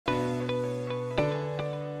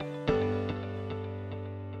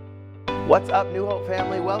What's up, New Hope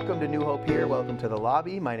family? Welcome to New Hope Here. Welcome to the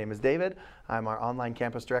lobby. My name is David. I'm our online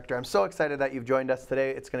campus director. I'm so excited that you've joined us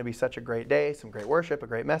today. It's going to be such a great day, some great worship, a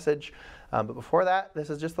great message. But before that, this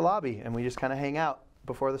is just the lobby, and we just kind of hang out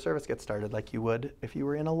before the service gets started like you would if you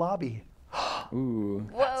were in a lobby. Ooh.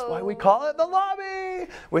 That's why we call it the lobby.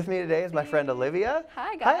 With me today is my friend Olivia.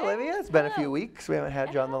 Hi, guys. Hi, Olivia. It's been a few weeks. We haven't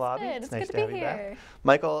had you on the lobby. It's nice good to have be you back. here.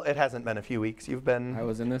 Michael, it hasn't been a few weeks. You've been. I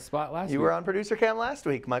was in this spot last week. You were on producer cam last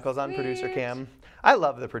week. Michael's on producer Sweet. cam. I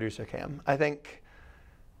love the producer cam. I think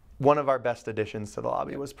one of our best additions to the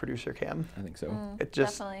lobby was producer cam. I think so. It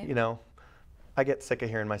just, Definitely. you know, I get sick of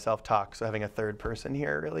hearing myself talk, so having a third person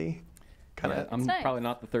here really kind Yeah, of. I'm nice. probably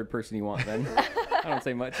not the third person you want then. I don't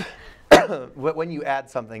say much. When you add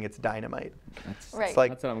something, it's dynamite. That's, Right. It's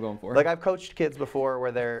like, that's what I'm going for. like I've coached kids before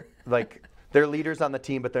where they're like, they're leaders on the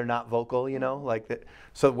team, but they're not vocal, you know? Like,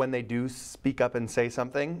 so when they do speak up and say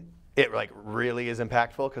something, it like really is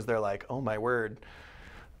impactful because they're like, oh my word.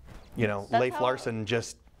 You know, That's Leif how- Larson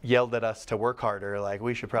just yelled at us to work harder. Like,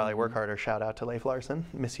 we should probably work harder. Shout out to Leif Larson.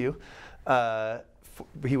 Miss you.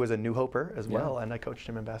 He was a New Hoper as well, and I coached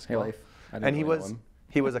him in Hey, basketball. Leif. I didn't And he really know was him.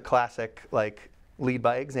 he was a classic like lead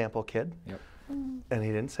by example kid, Yep. and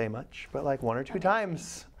he didn't say much, but like one or two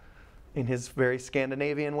times, in his very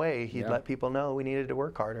Scandinavian way, he'd Yeah. let people know we needed to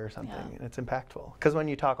work harder or something, Yeah. and it's impactful. Because when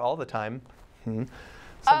you talk all the time,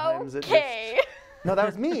 sometimes it Okay. just. No, that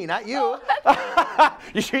was me, not you.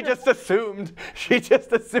 She just assumed. She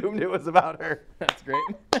just assumed it was about her. That's great.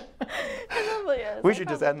 It probably is. We I should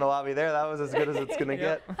just probably- end the lobby there. That was as good as it's gonna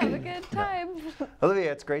get. Have a good time.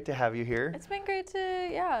 Olivia, it's great to have you here. It's been great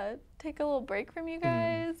to, take a little break from you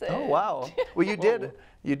guys. Oh and- wow. Well, you Whoa. did.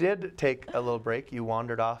 You did take a little break. You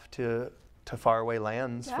wandered off to faraway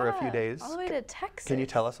lands for a few Yeah, days. All the way to Texas. Can you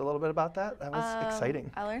tell us a little bit about that? That was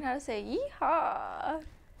exciting. I learned how to say yeehaw.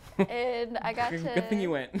 And I got to. Good thing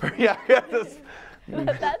you went. Yeah, this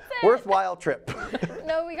That's it. worthwhile trip.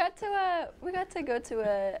 No, we got to go to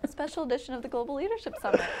a special edition of the Global Leadership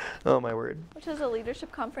Summit, Oh my word. which is a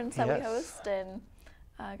leadership conference that we Yes. host, and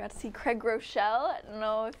I got to see Craig Rochelle. I don't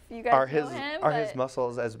know if you guys Are know his him. are his but,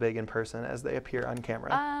 muscles as big in person as they appear on camera?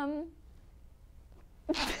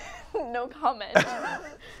 no comment.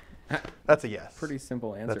 That's a yes. Pretty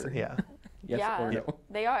simple answer. That's a, yeah. Yes yeah, or no.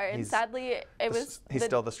 they are, and He's- sadly, it was. He's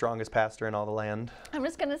still the strongest pastor in all the land. I'm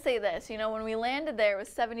just gonna say this. You know, when we landed there, it was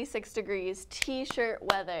 76 degrees, t-shirt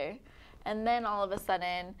weather, and then all of a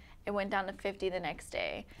sudden, it went down to 50 the next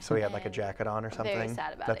day. So he had like a And jacket on or something. Very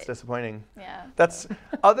sad about That's it. disappointing. Yeah. That's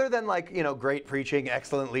other than like, you know, great preaching,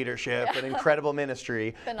 excellent leadership, and incredible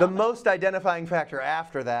ministry. The Phenomenal. most identifying factor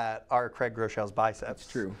after that are Craig Rochelle's biceps.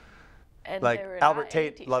 It's true. And Like they were Albert not in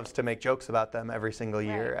Tate t-shirts. loves to make jokes about them every single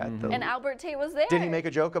year Right. at the. And Albert Tate was there. Did he make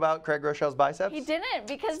a joke about Craig Rochelle's biceps? He didn't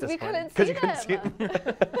because we Disappointing. couldn't 'Cause see you them. couldn't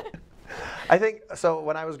see them. I think so.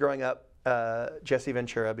 When I was growing up, Jesse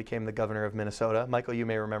Ventura became the governor of Minnesota. Michael, you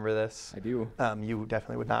may remember this. I do. You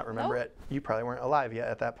definitely would not remember Nope. it. You probably weren't alive yet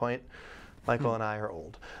at that point. Michael and I are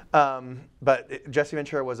old. Jesse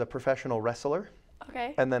Ventura was a professional wrestler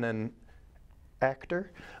Okay. and then an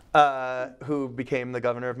actor who became the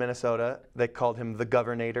governor of Minnesota. They called him the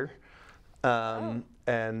Governator.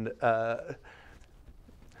 And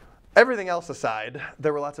everything else aside,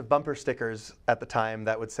 there were lots of bumper stickers at the time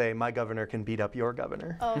that would say, "My governor can beat up your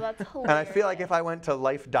governor." Oh, that's hilarious. And I feel like if I went to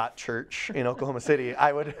Life.Church in Oklahoma City,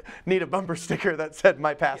 I would need a bumper sticker that said,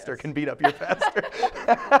 "My pastor can beat up your pastor."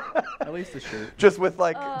 At least a shirt. just with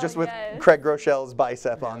Oh, with yes. Craig Rochelle's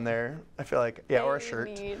bicep on there. I feel like, yeah, or a They shirt.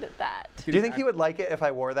 Need that. Do you think he would like it if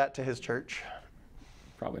I wore that to his church?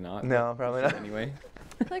 Probably not. No, probably not. Anyway.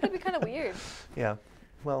 I feel like it'd be kind of weird. Yeah.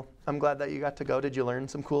 Well, I'm glad that you got to go. Did you learn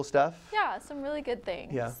some cool stuff? Yeah, some really good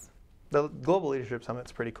things. Yeah. The Global Leadership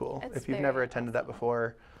Summit's pretty cool. It's If you've very never attended that awesome.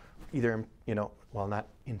 before, either, well, not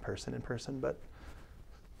in person, but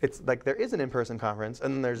it's like there is an in-person conference,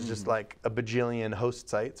 and then there's just like a bajillion host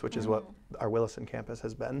sites, which is what our Williston campus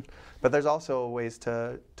has been. But there's also ways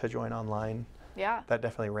to join online. Yeah. That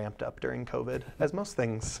definitely ramped up during COVID, as most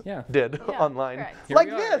things Yeah. did Yeah, online. correct. Here Like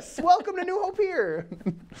we are. this. Welcome to New Hope Here.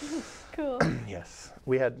 Cool. Yes,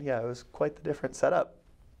 we had. Yeah, it was quite the different setup.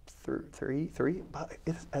 Three. But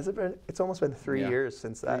has it been? It's almost been 3 Yeah. years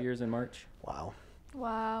since that. 3 years in March. Wow.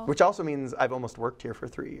 Wow. Which also means I've almost worked here for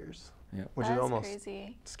 3 years, Yeah. which That's is almost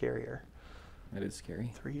crazy. scarier. That is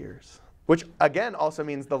scary. 3 years. Which again also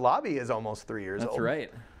means the lobby is almost 3 years That's old.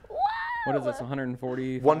 right. Wow. What is this,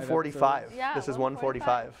 140? 145. Yeah, This is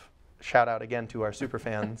 145. 145. Shout out again to our super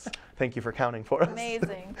fans. Thank you for counting for us.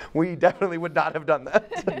 Amazing. We definitely would not have done that.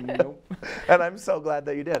 Nope. And I'm so glad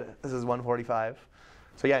that you did it. This is 145.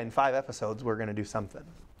 So yeah, in 5 episodes, we're going to do something.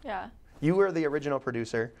 Yeah. You were the original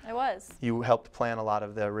producer. I was. You helped plan a lot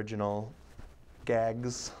of the original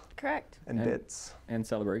gags Correct. and bits And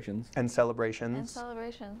celebrations. and celebrations. And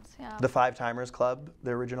celebrations, yeah. The Five Timers Club,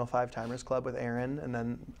 the original Five Timers Club with Aaron, and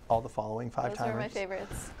then all the following Five Those Timers. were my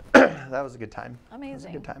favorites. That was a good time. That was a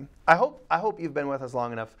Amazing. good time. I hope you've been with us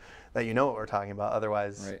long enough that you know what we're talking about.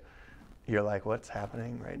 Otherwise, Right. you're like, what's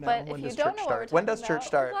happening right now? But When if you does don't church know start? what we're When talking does church about,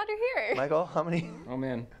 start? I'm glad you're here. Michael, how many? Oh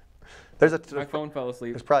man, There's a my phone fell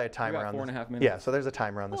asleep. there's probably a We timer got on 4.5 this. minutes. Yeah, so there's a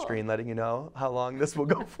timer on the Cool. screen letting you know how long this will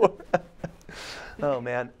go for. Oh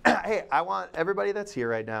man. Hey, I want everybody that's here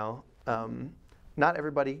right now. Not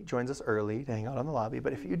everybody joins us early to hang out on the lobby,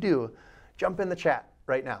 but if you do, jump in the chat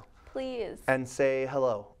right now Please. and say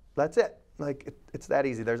hello. That's it. Like it's that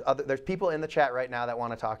easy. There's people in the chat right now that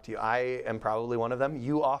want to talk to you. I am probably one of them.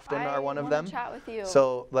 You often are one of them. I wanna chat with you.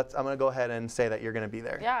 So I'm gonna go ahead and say that you're gonna be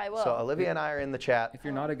there. Yeah, I will. So Olivia and I are in the chat. If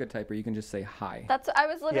you're not a good typer, you can just say hi. That's I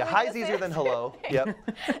was literally. Yeah, hi's gonna say easier the than same hello. thing. Yep.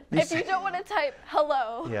 If you don't want to type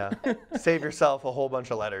hello, Yeah. Save yourself a whole bunch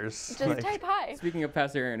of letters. just Like- type hi. Speaking of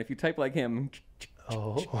Pastor Aaron, if you type like him,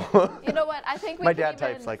 Oh. You know what? I think we My could dad even,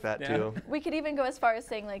 types like that Yeah. too. We could even go as far as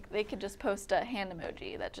saying like they could just post a hand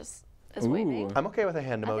emoji that just is Ooh. waving. I'm okay with a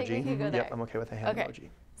hand I think emoji. we could go Yep, there. I'm okay with a hand Okay. emoji.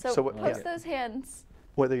 So, what- post yeah. those hands.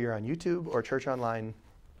 Whether you're on YouTube or Church Online,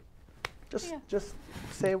 Yeah. just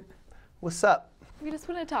say what's up. We just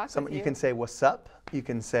want to talk Some with you can say what's up. You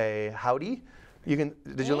can say howdy. You can.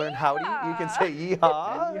 Did you learn howdy? You can Yeehaw. say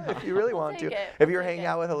yeehaw if you really want to. take it. If you're We'll take hanging it.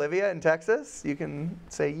 out with Olivia in Texas, you can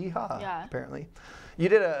say yeehaw. Yeah. Apparently, you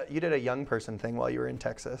did a young person thing while you were in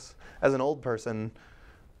Texas. As an old person,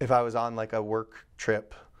 if I was on like a work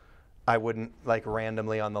trip, I wouldn't like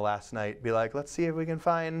randomly on the last night be like, let's see if we can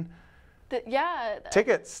find Yeah.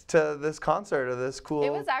 tickets to this concert or this cool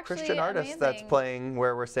was actually Christian artist that's amazing. playing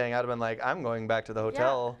where we're staying. I'd have been like, I'm going back to the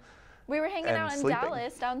hotel. We were hanging and out in sleeping.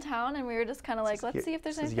 Dallas downtown, and we were just kind of like, let's see if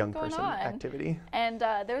there's This is anything young going person on. activity. And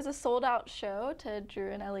there was a sold-out show to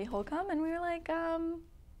Drew and Ellie Holcomb, and we were like,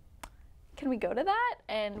 can we go to that?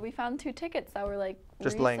 And we found 2 tickets that were like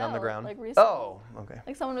Just laying on the resell- ground. Like resell. Oh, okay.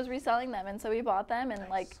 Like someone was reselling them, and so we bought them, and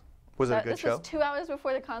like Was it a good this show? was 2 hours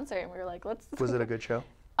before the concert, and we were like, let's. Was it a good show?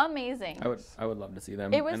 Amazing. I would love to see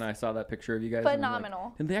them. It was and I saw that picture of you guys. and I'm like,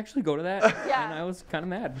 phenomenal. Did they actually go to that? Yeah. And I was kind of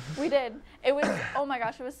mad. We did. It was. Oh my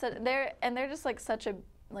gosh! It was. They're just like such a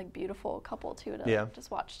like beautiful couple too to Yeah. just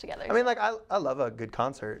watch together. I mean, like, I love a good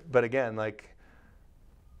concert, but again, like,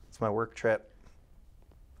 it's my work trip.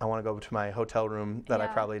 I want to go to my hotel room that I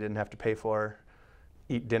Yeah. probably didn't have to pay for,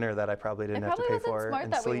 eat dinner that I probably didn't It have to probably pay wasn't for, smart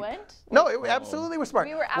and that we sleep. went. No, it absolutely was smart.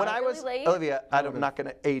 We were when out I really was late. Olivia, I'm not going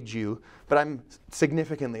to age you, but I'm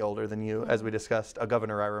significantly older than you, as we discussed. A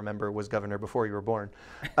governor I remember was governor before you were born.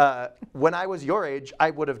 When I was your age, I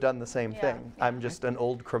would have done the same Yeah, thing. yeah. I'm just an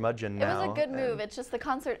old curmudgeon It now. was a good move. and It's just the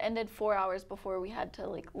concert ended 4 hours before we had to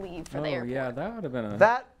like leave for the Oh airport. yeah, that would have been a.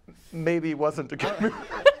 That maybe wasn't a good move.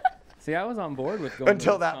 See, I was on board with going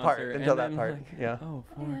Until to this that part, concert, until and that then, part, like, yeah. Oh,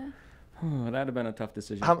 Yeah. that'd have been a tough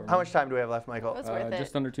decision. How for how me. much time do we have left, Michael? It was worth it.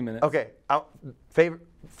 Just under 2 minutes. Okay. Favorite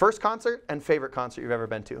first concert and favorite concert you've ever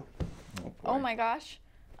been to? Oh boy. my gosh.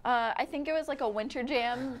 I think it was like a winter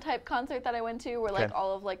jam type concert that I went to where like Okay.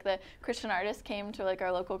 all of like the Christian artists came to like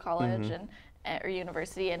our local college Mm-hmm. and or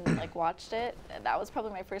university and like watched it. That was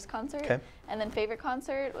probably my first concert. Okay. And then favorite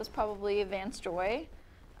concert was probably Vance Joy.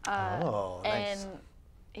 Oh, nice.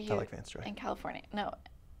 And I like Vance Joy. In California. No,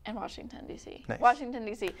 in Washington D.C. Nice. Washington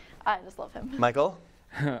D.C. I just love him. Michael?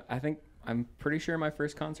 I'm pretty sure my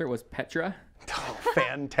first concert was Petra Oh,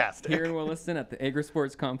 fantastic. here in Williston at the Agri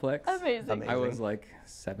Sports Complex. Amazing. Amazing. I was like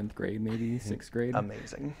 7th grade, maybe 6th grade.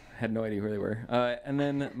 Amazing. Had no idea who they were. And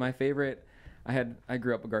then my favorite, I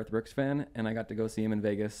grew up a Garth Brooks fan, and I got to go see him in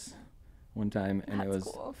Vegas one time, and it That's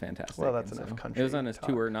was cool. fantastic. Well, that's And enough so country It was on his talk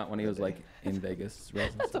tour, not when he was for the like in Vegas.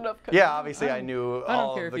 That's enough. Yeah, obviously I knew I all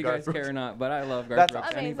don't care of if the you Garth guys Brooks. care or not, but I love Garth That's Brooks,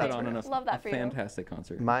 awesome. and he put Amazing. on Love that a for you. fantastic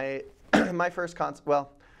concert. My my first concert.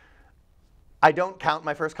 Well, I don't count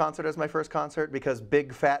my first concert as my first concert because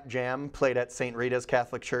Big Fat Jam played at St. Rita's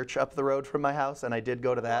Catholic Church up the road from my house, and I did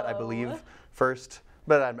go to that, I Whoa. believe, first,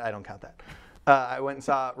 but I don't count that. I went and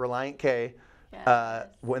saw Reliant K Yes.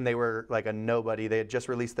 when they were like a nobody. They had just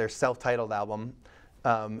released their self-titled album,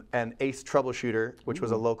 and Ace Troubleshooter, which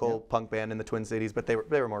was a local punk band in the Twin Cities, but they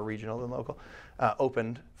were more regional than local,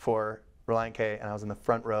 opened for Reliant K, and I was in the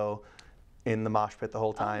front row in the mosh pit the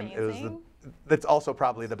whole time. It was Amazing. that's also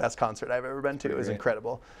probably the best concert I've ever been to. It was Great.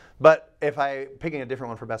 incredible. But if picking a different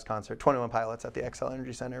one for best concert, 21 Pilots at the XL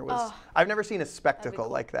Energy Center was. Oh, I've never seen a spectacle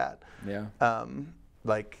cool. like that. Yeah.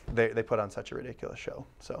 Like they put on such a ridiculous show.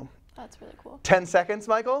 So That's really cool. 10 seconds,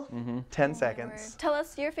 Michael? Mm-hmm. 10 Oh my seconds. word. Tell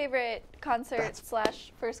us your favorite concert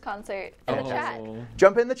 / first concert in the chat.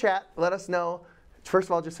 Jump in the chat. Let us know. First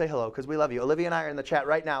of all, just say hello because we love you. Olivia and I are in the chat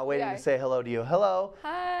right now waiting are. to say hello to you. Hello.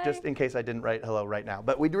 Hi. Just in case I didn't write hello right now.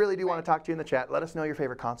 But we really do want to talk to you in the chat. Let us know your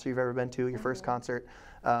favorite concert you've ever been to, your first concert.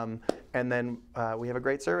 And then we have a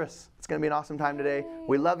great service. It's going to be an awesome time today.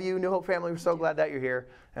 We love you, New Hope family. We're so glad that you're here.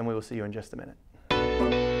 And we will see you in just a minute.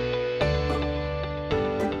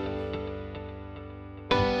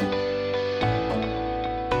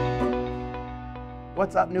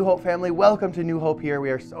 What's up, New Hope family? Welcome to New Hope here. We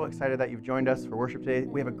are so excited that you've joined us for worship today.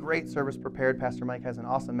 We have a great service prepared. Pastor Mike has an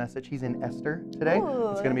awesome message. He's in Esther today. Ooh,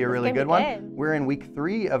 it's going to be a it's really gonna good be one. good. We're in week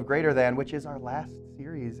 3 of Greater Than, which is our last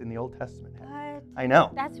series in the Old Testament. What? I know.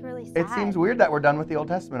 That's really sad. It seems weird that we're done with the Old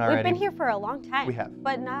Testament already. We've been here for a long time. We have.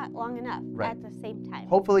 But not long enough Right. at the same time.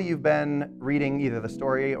 Hopefully you've been reading either the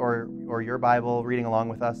story or your Bible, reading along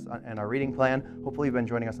with us and our reading plan. Hopefully you've been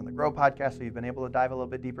joining us on the Grow podcast, so you've been able to dive a little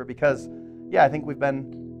bit deeper because, yeah, I think we've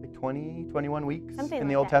been 20, 21 weeks Something in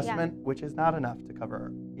the like Old that, yeah. Testament, which is not enough to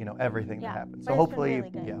cover, everything that Yeah, happened. but So it's been hopefully, really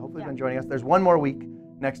good. hopefully Yeah. you've been joining us. There's one more week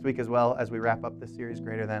next week as well as we wrap up this series,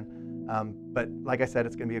 Greater Than. But like I said,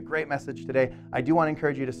 it's going to be a great message today. I do want to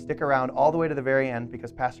encourage you to stick around all the way to the very end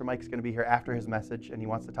because Pastor Mike's going to be here after his message and he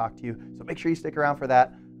wants to talk to you. So make sure you stick around for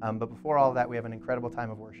that. But before all of that, we have an incredible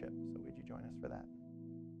time of worship. So would you join us for that?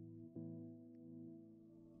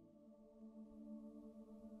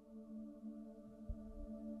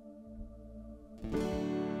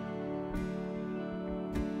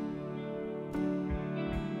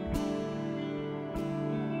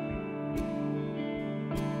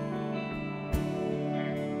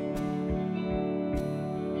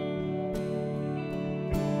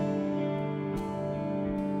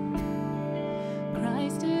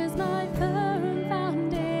 Christ is my firm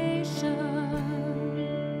foundation.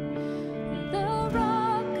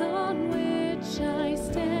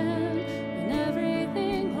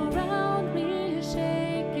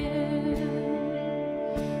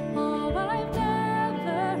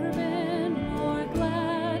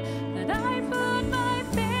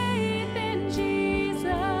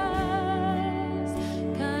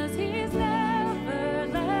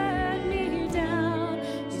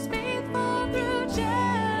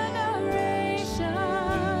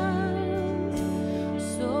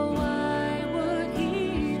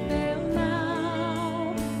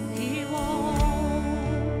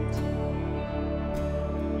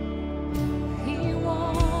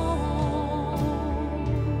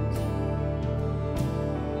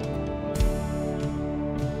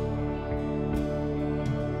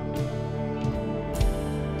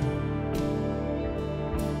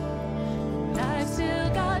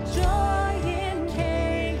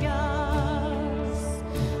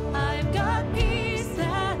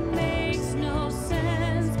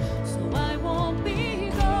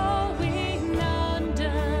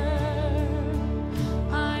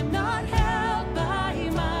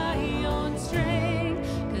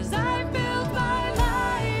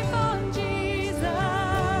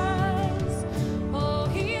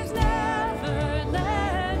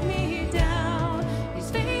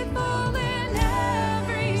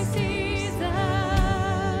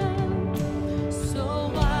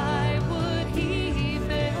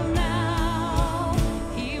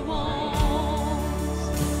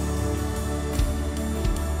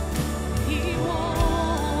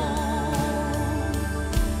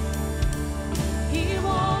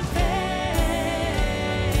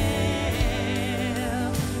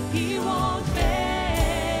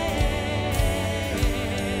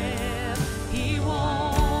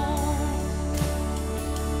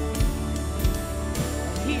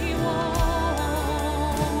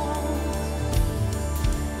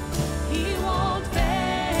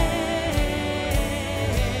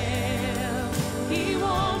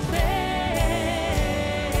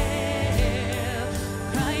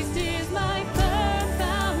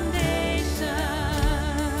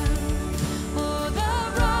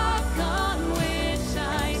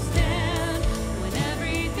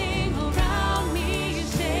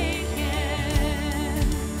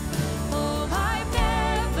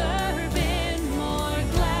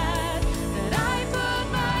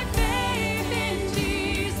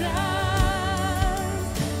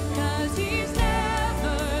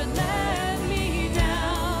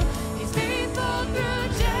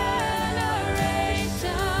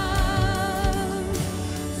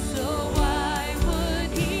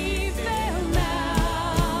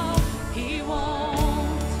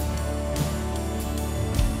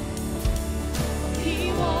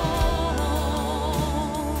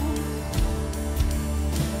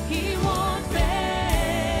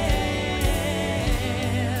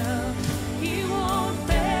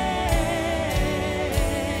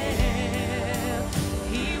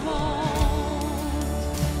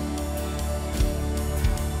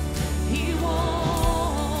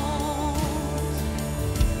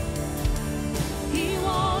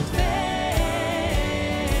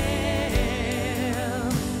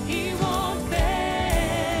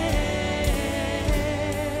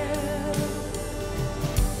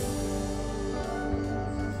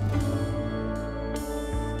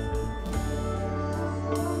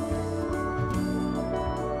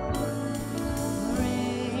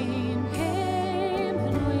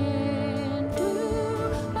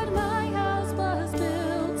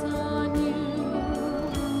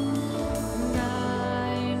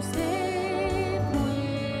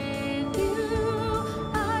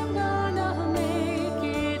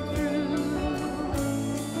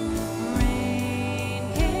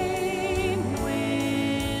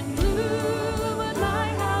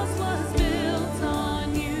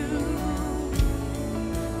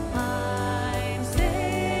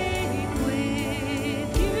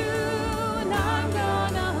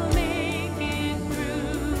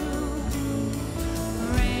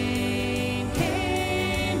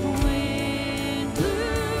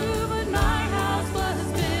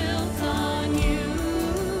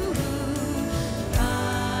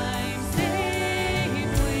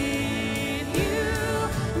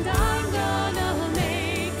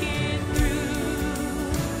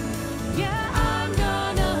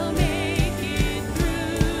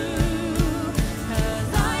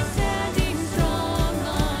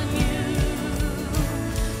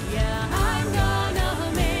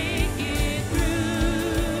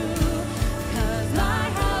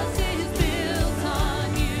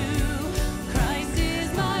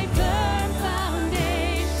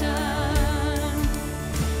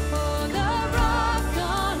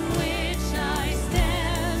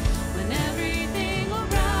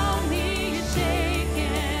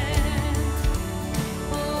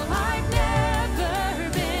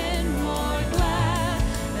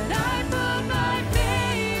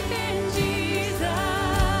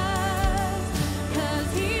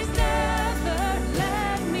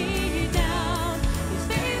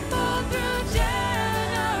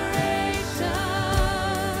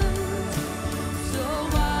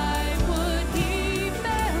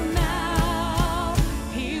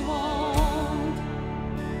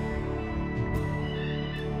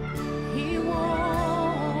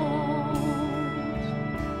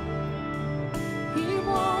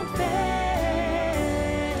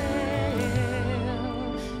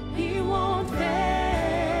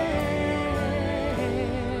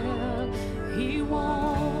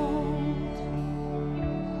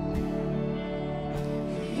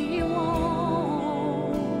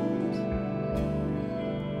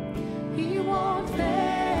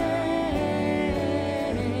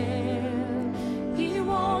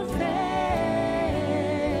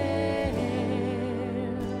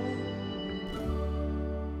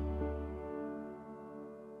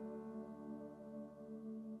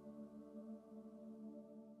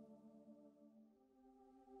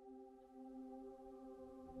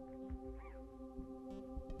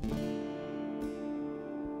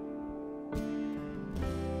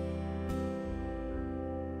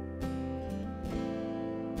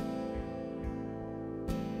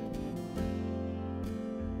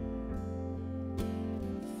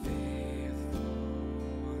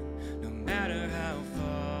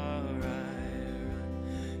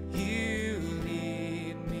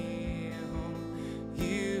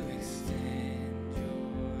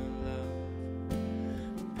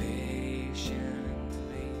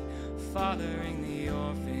 fathering the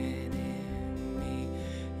orphan in me.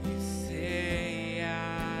 You say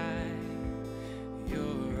I'm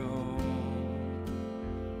your own.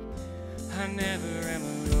 I never am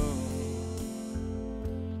alone.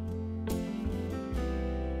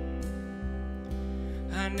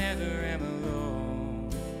 I never am alone.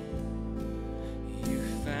 You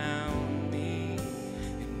found me,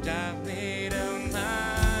 and I've made up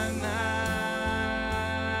my mind.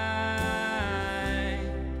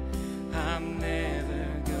 I'm never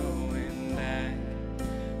going back.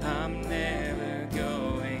 I'm never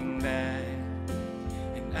going back.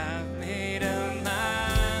 And I've made up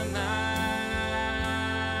my mind.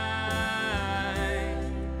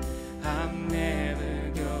 I'm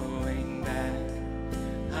never going back.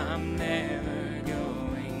 I'm never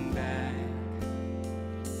going back.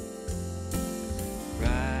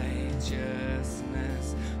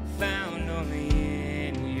 Righteousness found only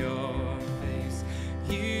in your face.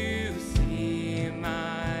 You see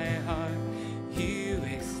my heart. You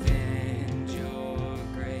extend your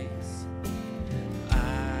grace.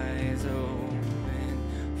 Eyes open,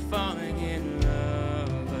 falling in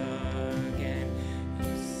love again.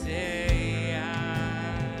 You say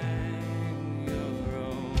I'm your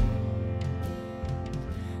own.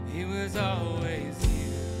 It was always you.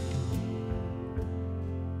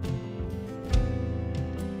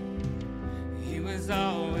 It was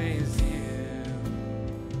always you.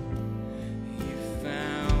 You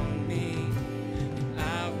found me, and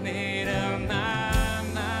I've made up my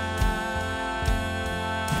mind.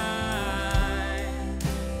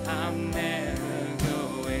 I'm never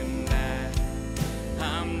going back.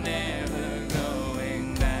 I'm never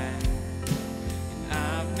going back. And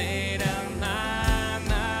I've made up my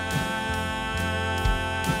mind.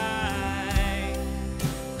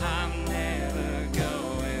 I'm never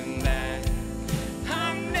going back.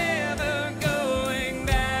 I'm never going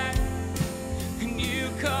back. And you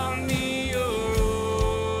call me your own.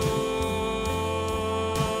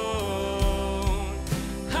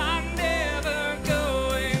 I'm never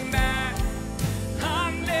going back.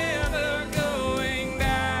 I'm never going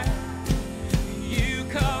back. You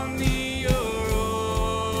call me your own.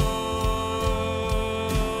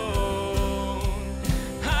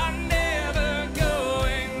 I'm never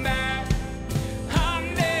going back.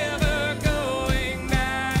 I'm never going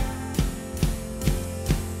back.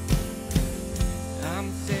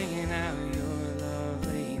 I'm singing out your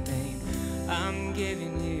lovely name. I'm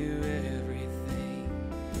giving you everything.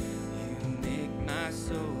 You make my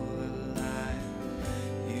soul alive.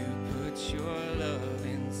 You put your love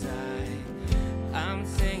inside. I'm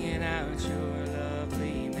singing out your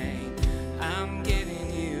lovely name. I'm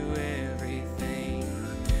giving you everything.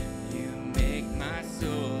 You make my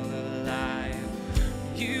soul alive.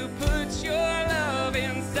 You put your love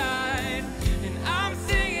inside. And I'm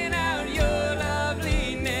singing out your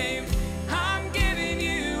lovely name. I'm giving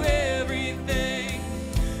you everything.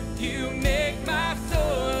 You make my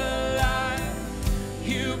soul alive.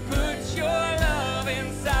 You put your love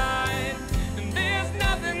inside. And there's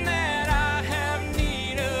nothing that I have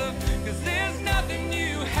need of, 'cause there's nothing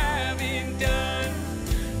you haven't done.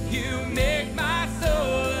 You make my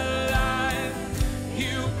soul alive.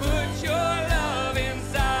 You put your love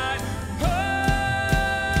inside.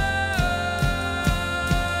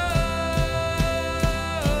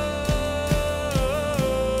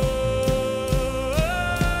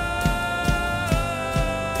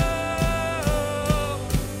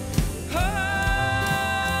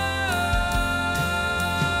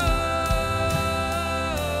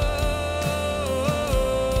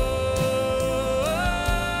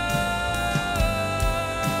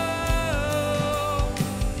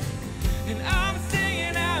 And I'm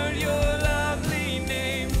singing out your lovely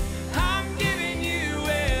name. I'm giving you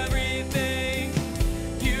everything.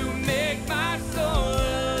 You make my soul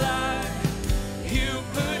alive. You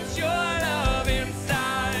put your love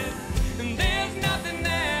inside. And there's nothing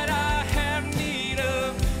that I have need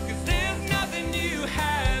of, 'cause there's nothing you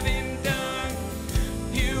haven't done.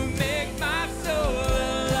 You make my soul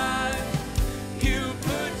alive. You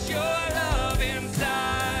put your love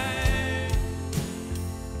inside.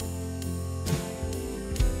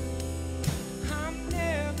 I'm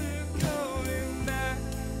never going back.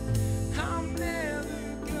 I'm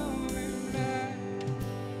never going back.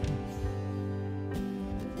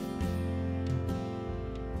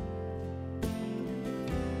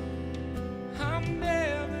 I'm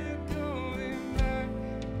never going back.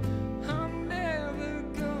 I'm never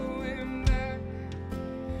going back.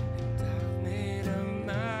 And I've made up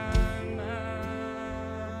my mind.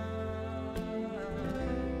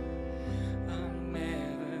 I'm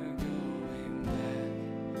never going back.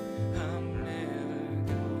 I'm never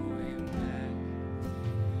going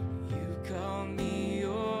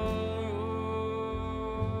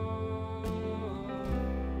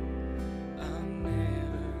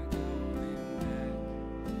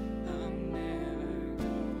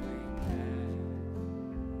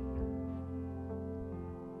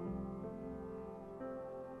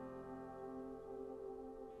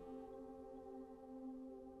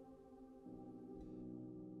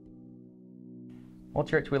Well,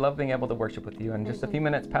 church, we love being able to worship with you. In just a few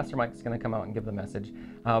minutes, Pastor Mike's going to come out and give the message.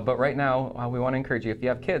 But right now, we want to encourage you, if you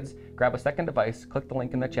have kids, grab a second device, click the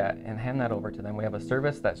link in the chat, and hand that over to them. We have a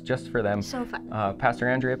service that's just for them. So fun. Pastor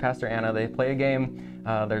Andrea, Pastor Anna, they play a game.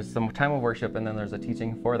 There's some time of worship, and then there's a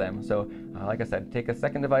teaching for them. So, like I said, take a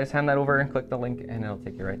second device, hand that over, and click the link, and it'll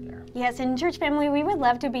take you right there. Yes, and church family, we would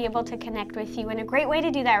love to be able to connect with you. And a great way to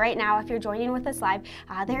do that right now, if you're joining with us live,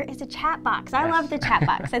 there is a chat box. I love the chat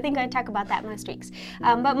box. I think I talk about that most weeks.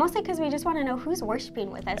 But mostly because we just want to know who's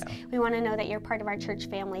worshiping with us. Yeah. We want to know that you're part of our church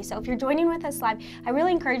family. So if you're joining with us live, I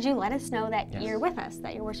really encourage you, let us know that you're with us,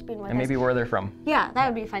 that you're worshiping with us. And maybe where they're from. Yeah, that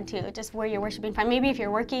would be fun too, just where you're worshiping from. Maybe if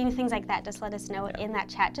you're working, things like that, just let us know in that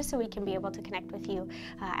chat, just so we can be able to connect with you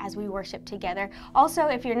as we worship together. Also,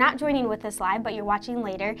 if you're not joining with us live, but you're watching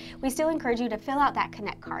later, we still encourage you to fill out that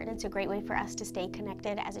Connect card. It's a great way for us to stay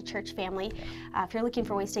connected as a church family. If you're looking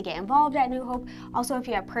for ways to get involved at New Hope, also if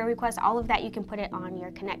you have prayer requests, all of that, you can put it on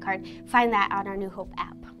your Connect card. Find that on our New Hope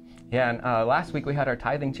app. Yeah, and last week we had our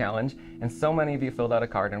tithing challenge, and so many of you filled out a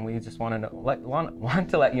card, and we just want to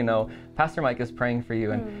let you know, Pastor Mike is praying for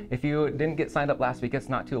you. And if you didn't get signed up last week, it's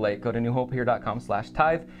not too late. Go to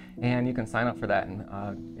newhopehere.com/tithe, and you can sign up for that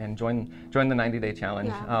and join the 90-day challenge.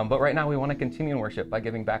 Yeah. But right now we want to continue in worship by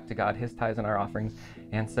giving back to God His tithes and our offerings.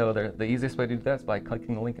 And so the easiest way to do that is by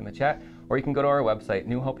clicking the link in the chat, or you can go to our website,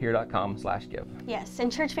 newhopehere.com/give. Yes, and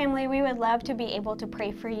church family, we would love to be able to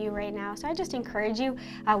pray for you right now. So I just encourage you,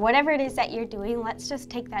 whatever it is that you're doing, let's just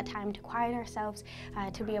take that time to quiet ourselves,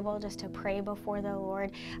 to be able just to pray before the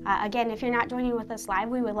Lord. Again, if you're not joining with us live,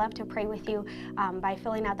 we would love to pray with you by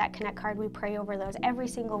filling out that Connect card. We pray over those every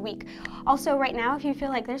single week. Also, right now, if you feel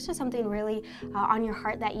like there's just something really on your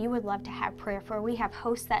heart that you would love to have prayer for, we have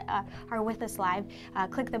hosts that are with us live.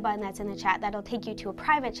 Click the button that's in the chat. That'll take you to a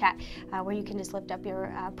private chat where you can just lift up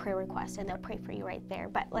your prayer request, and they'll pray for you right there.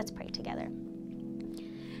 But let's pray together.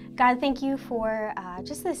 God, thank you for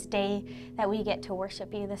just this day that we get to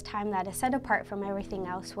worship you, this time that is set apart from everything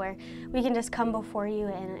else, where we can just come before you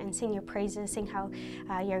and sing your praises, sing how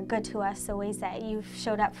you're good to us, the ways that you've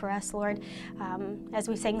showed up for us, Lord. As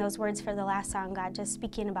we sang those words for the last song, God, just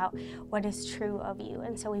speaking about what is true of you.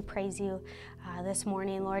 And so we praise you this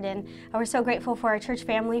morning, Lord. And we're so grateful for our church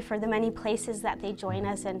family, for the many places that they join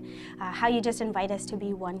us, and how you just invite us to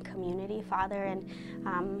be one community, Father. And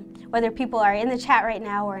whether people are in the chat right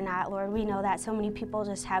now or not, Lord, we know that so many people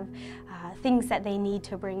just have things that they need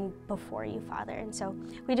to bring before you, Father. And so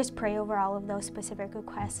we just pray over all of those specific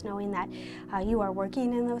requests, knowing that you are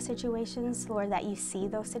working in those situations, Lord, that you see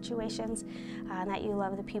those situations, and that you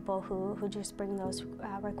love the people who just bring those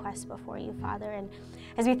requests before you, Father. And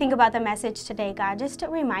as we think about the message today, God, just to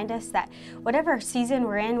remind us that whatever season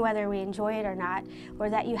we're in, whether we enjoy it or not,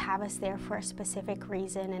 Lord, that you have us there for a specific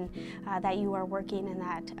reason, and that you are working in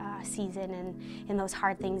that season and in those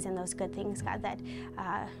hard things and those good things, God, that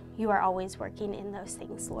you are always working in those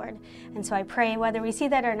things, Lord. And so I pray, whether we see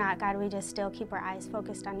that or not, God, we just still keep our eyes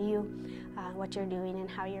focused on you, what you're doing and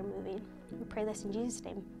how you're moving. We pray this in Jesus'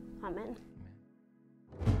 name. Amen.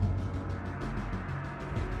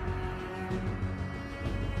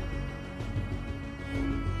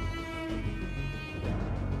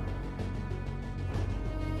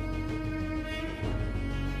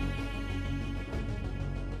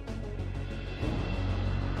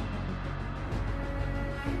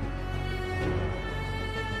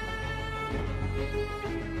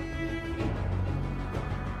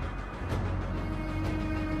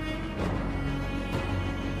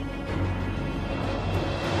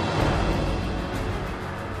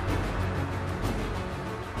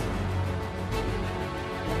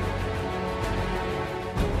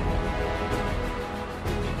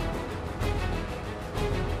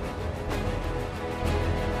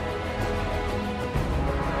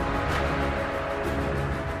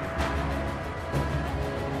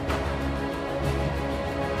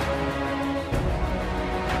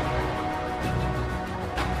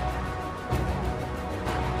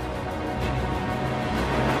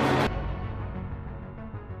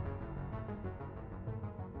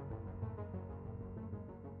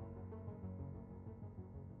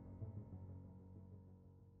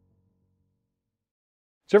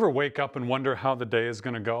 Do you ever wake up and wonder how the day is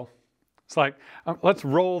going to go? It's like, let's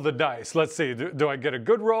roll the dice. Let's see, do I get a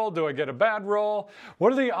good roll? Do I get a bad roll?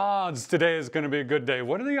 What are the odds today is going to be a good day?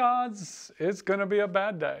 What are the odds it's going to be a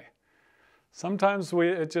bad day? Sometimes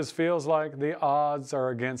it just feels like the odds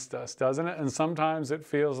are against us, doesn't it? And sometimes it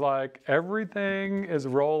feels like everything is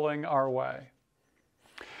rolling our way.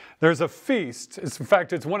 There's a feast. In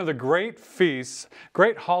fact, it's one of the great feasts,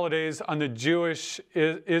 great holidays on the Jewish,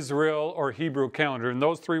 Israel, or Hebrew calendar. And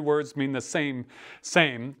those three words mean the same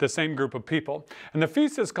group of people. And the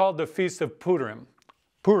feast is called the Feast of Purim.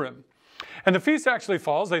 And the feast actually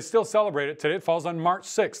falls, they still celebrate it today, it falls on March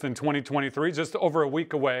 6th in 2023, just over a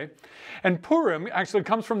week away. And Purim actually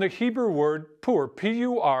comes from the Hebrew word pur,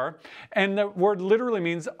 P-U-R, and the word literally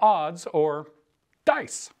means odds or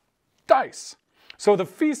dice. So the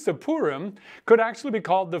Feast of Purim could actually be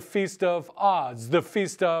called the Feast of Odds, the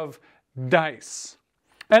Feast of Dice.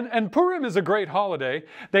 And Purim is a great holiday.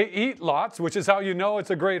 They eat lots, which is how you know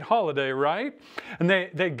it's a great holiday, right? And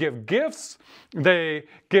they give gifts. They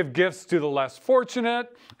give gifts to the less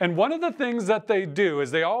fortunate. And one of the things that they do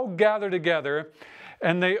is they all gather together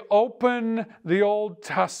and they open the Old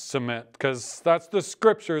Testament, because that's the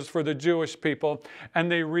scriptures for the Jewish people. And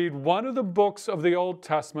they read one of the books of the Old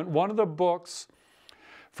Testament, one of the books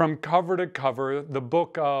from cover to cover, the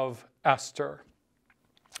book of Esther.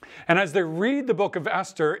 And as they read the book of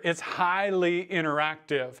Esther, it's highly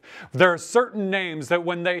interactive. There are certain names that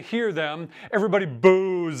when they hear them, everybody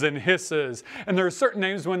boos and hisses. And there are certain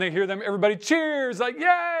names when they hear them, everybody cheers, like,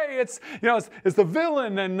 yay! It's the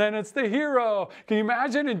villain and then it's the hero. Can you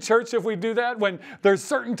imagine in church if we do that? When there's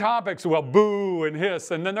certain topics, we'll boo and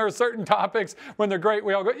hiss. And then there are certain topics when they're great,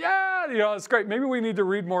 we all go, yeah, it's great. Maybe we need to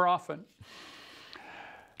read more often.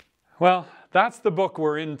 Well, that's the book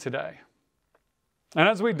we're in today. And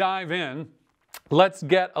as we dive in, let's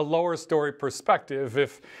get a lower story perspective.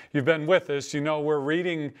 If you've been with us, you know we're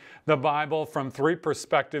reading the Bible from three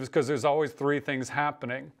perspectives because there's always three things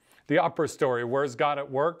happening. The upper story, where's God at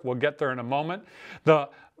work? We'll get there in a moment. The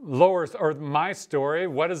lower, or my story,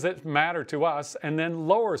 what does it matter to us? And then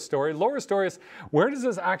lower story. Lower story is, where does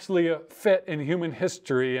this actually fit in human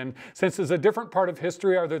history? And since it's a different part of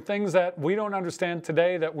history, are there things that we don't understand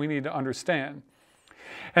today that we need to understand?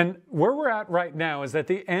 And where we're at right now is at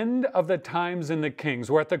the end of the times in the Kings.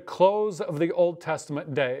 We're at the close of the Old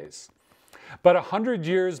Testament days. But 100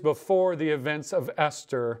 years before the events of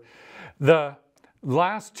Esther, the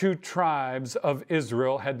last two tribes of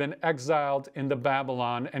Israel had been exiled into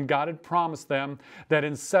Babylon, and God had promised them that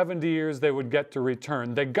in 70 years they would get to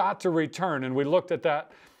return. They got to return, and we looked at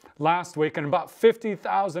that last week, and about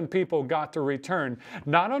 50,000 people got to return.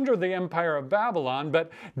 Not under the empire of Babylon,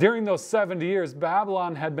 but during those 70 years,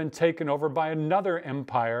 Babylon had been taken over by another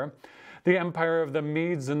empire, the empire of the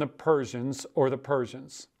Medes and the Persians, or the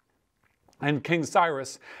Persians. And King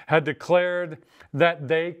Cyrus had declared that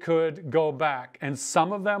they could go back. And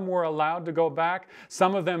some of them were allowed to go back.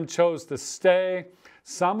 Some of them chose to stay.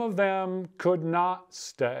 Some of them could not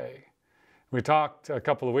stay. We talked a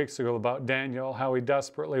couple of weeks ago about Daniel, how he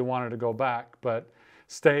desperately wanted to go back, but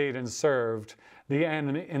stayed and served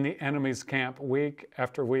in the enemy's camp week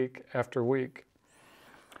after week after week.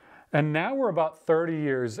 And now we're about 30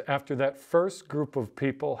 years after that first group of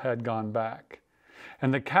people had gone back.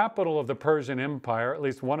 And the capital of the Persian Empire, at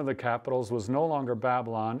least one of the capitals, was no longer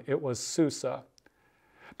Babylon, it was Susa.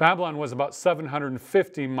 Babylon was about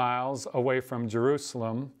 750 miles away from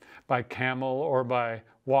Jerusalem by camel or by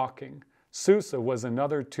walking. Susa was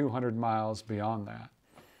another 200 miles beyond that.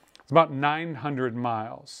 It's about 900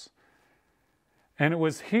 miles. And it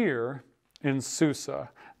was here in Susa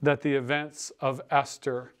that the events of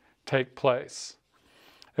Esther take place.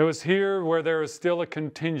 It was here where there is still a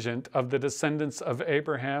contingent of the descendants of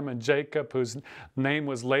Abraham and Jacob, whose name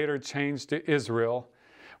was later changed to Israel,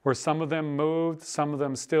 where some of them moved, some of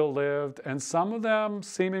them still lived, and some of them,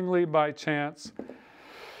 seemingly by chance,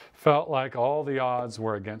 felt like all the odds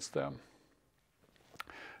were against them.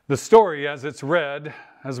 The story, as it's read,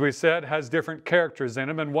 as we said, has different characters in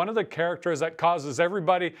them, and one of the characters that causes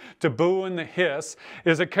everybody to boo and hiss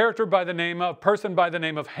is a character person by the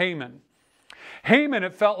name of Haman. Haman,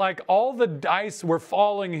 it felt like all the dice were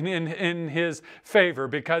falling in his favor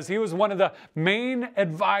because he was one of the main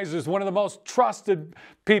advisors, one of the most trusted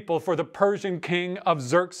people for the Persian king of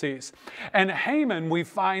Xerxes. And Haman, we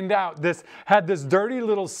find out, had this dirty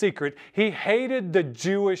little secret. He hated the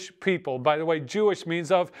Jewish people. By the way, Jewish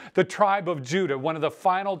means of the tribe of Judah, one of the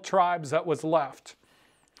final tribes that was left.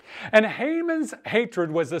 And Haman's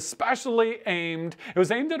hatred was especially aimed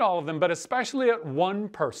at all of them, but especially at one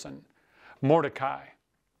person. Mordecai.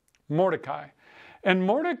 And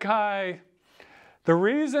Mordecai, the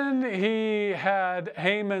reason he had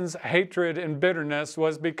Haman's hatred and bitterness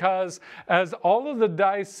was because as all of the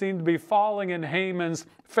dice seemed to be falling in Haman's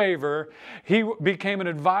favor, he became an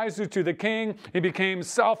advisor to the king. He became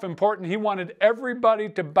self-important. He wanted everybody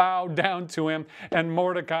to bow down to him. And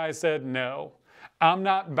Mordecai said, no, I'm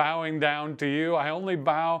not bowing down to you. I only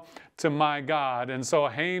bow to my God. And so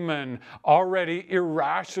Haman already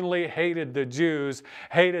irrationally hated the Jews,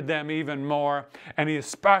 hated them even more, and he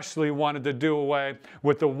especially wanted to do away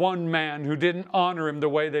with the one man who didn't honor him the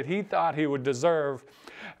way that he thought he would deserve,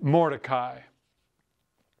 Mordecai.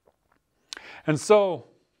 And so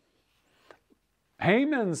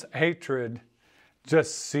Haman's hatred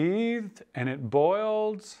just seethed and it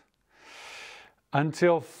boiled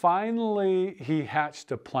until finally he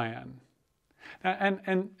hatched a plan.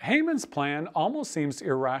 And Haman's plan almost seems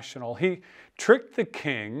irrational. He tricked the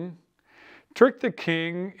king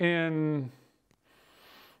in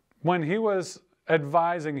when he was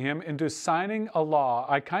advising him into signing a law.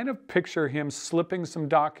 I kind of picture him slipping some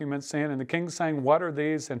documents in and the king saying, what are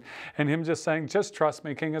these? And him just saying, just trust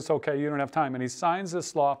me, king, it's okay, you don't have time. And he signs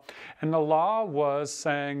this law. And the law was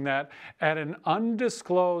saying that at an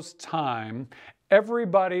undisclosed time,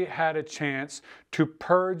 everybody had a chance to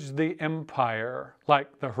purge the empire,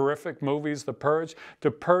 like the horrific movies, The Purge,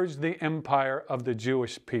 to purge the empire of the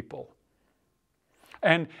Jewish people.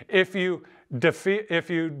 And if you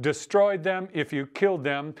destroyed them, if you killed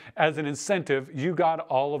them, as an incentive, you got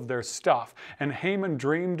all of their stuff. And Haman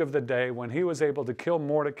dreamed of the day when he was able to kill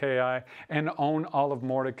Mordecai and own all of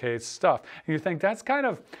Mordecai's stuff. And you think that's kind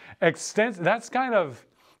of that's kind of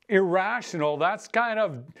irrational. That's kind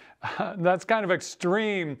of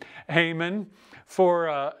extreme, Haman.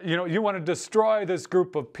 For you want to destroy this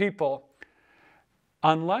group of people,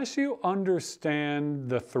 unless you understand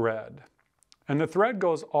the thread. And the thread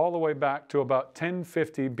goes all the way back to about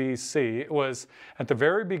 1050 BC. It was at the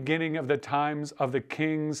very beginning of the times of the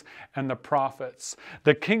kings and the prophets.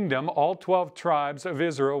 The kingdom, all 12 tribes of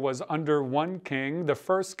Israel, was under one king. The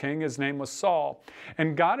first king, his name was Saul.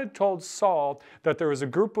 And God had told Saul that there was a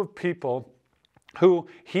group of people who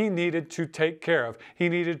he needed to take care of. He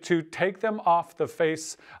needed to take them off the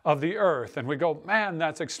face of the earth. And we go, man,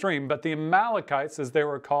 that's extreme. But the Amalekites, as they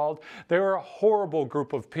were called, they were a horrible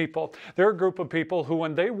group of people. They're a group of people who,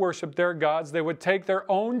 when they worshiped their gods, they would take their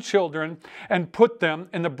own children and put them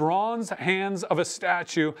in the bronze hands of a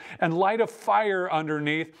statue and light a fire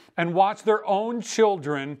underneath and watch their own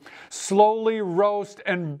children slowly roast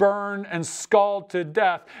and burn and scald to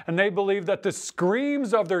death. And they believed that the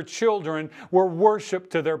screams of their children were worship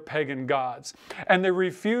to their pagan gods. And they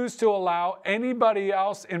refused to allow anybody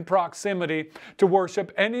else in proximity to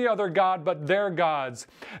worship any other god but their gods.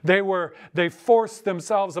 They forced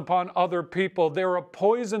themselves upon other people. They were a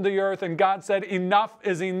poison to the earth, and God said, enough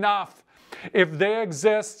is enough. If they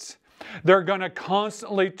exist, they're going to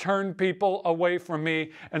constantly turn people away from me,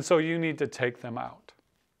 and so you need to take them out.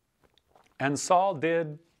 And Saul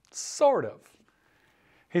did, sort of.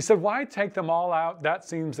 He said, why take them all out? That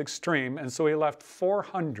seems extreme. And so he left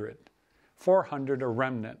 400, a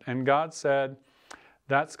remnant. And God said,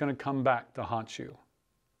 that's going to come back to haunt you.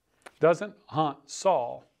 Doesn't haunt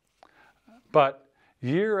Saul, but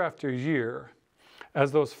year after year,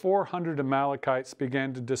 as those 400 Amalekites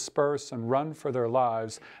began to disperse and run for their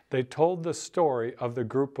lives, they told the story of the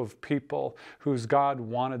group of people whose God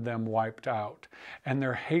wanted them wiped out. And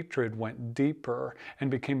their hatred went deeper and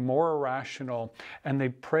became more irrational. And they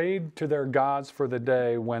prayed to their gods for the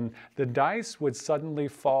day when the dice would suddenly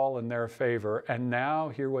fall in their favor. And now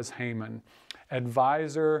here was Haman,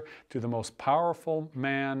 advisor to the most powerful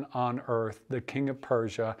man on earth, the king of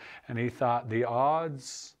Persia. And he thought, the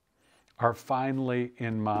odds are finally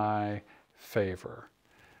in my favor.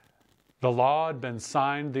 The law had been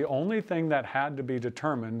signed. The only thing that had to be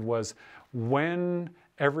determined was when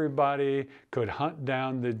everybody could hunt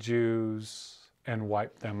down the Jews and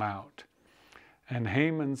wipe them out. And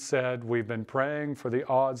Haman said, we've been praying for the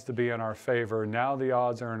odds to be in our favor. Now the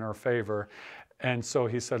odds are in our favor. And so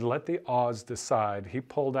he said, let the odds decide. He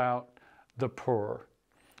pulled out the pur,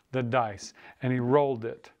 the dice, and he rolled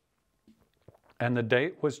it. And the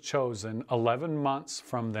date was chosen 11 months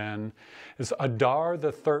from then. Is Adar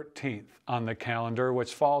the 13th on the calendar,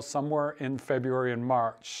 which falls somewhere in February and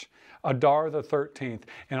March. Adar the 13th.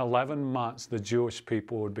 In 11 months, the Jewish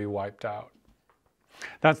people would be wiped out.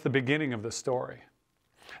 That's the beginning of the story.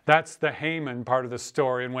 That's the Haman part of the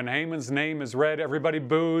story. And when Haman's name is read, everybody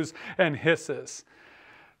boos and hisses.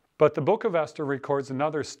 But the book of Esther records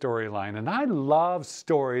another storyline. And I love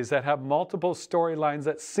stories that have multiple storylines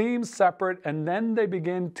that seem separate and then they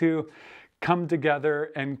begin to come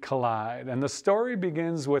together and collide. And the story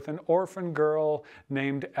begins with an orphan girl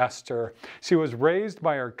named Esther. She was raised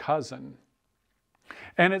by her cousin.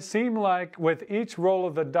 And it seemed like with each roll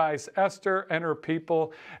of the dice, Esther and her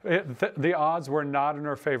people, the odds were not in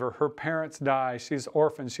her favor. Her parents die. She's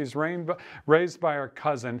orphaned. She's raised by her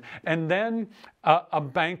cousin. And then a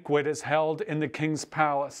banquet is held in the king's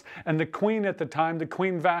palace. And the queen at the time, the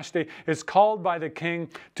Queen Vashti, is called by the king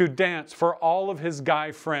to dance for all of his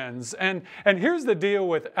guy friends. And here's the deal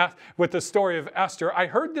with the story of Esther. I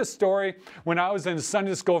heard this story when I was in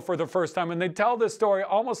Sunday school for the first time, and they tell this story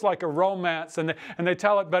almost like a romance, and they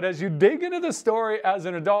tell it, but as you dig into the story as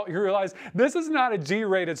an adult, you realize this is not a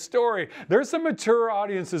G-rated story. There's some mature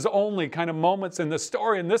audiences only kind of moments in the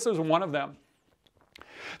story, and this is one of them.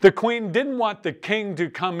 The queen didn't want the king to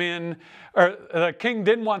come in, or the king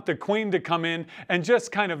didn't want the queen to come in and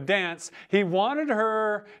just kind of dance. He wanted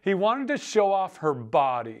to show off her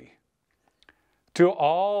body to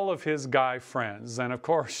all of his guy friends. And of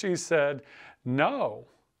course she said, no,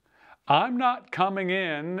 I'm not coming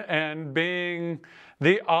in and being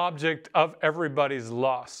the object of everybody's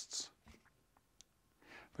lusts.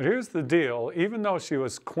 But here's the deal. Even though she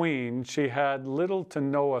was queen, she had little to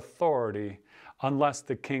no authority unless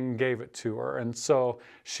the king gave it to her. And so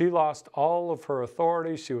she lost all of her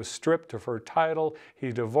authority. She was stripped of her title.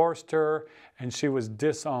 He divorced her, and she was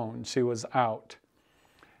disowned. She was out.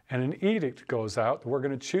 And an edict goes out. We're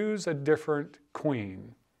going to choose a different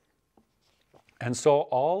queen. And so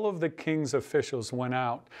all of the king's officials went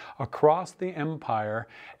out across the empire,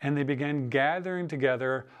 and they began gathering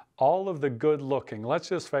together all of the good-looking, let's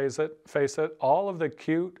just face it, all of the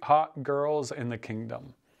cute, hot girls in the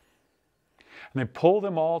kingdom. And they pull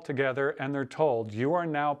them all together, and they're told, you are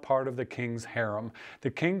now part of the king's harem.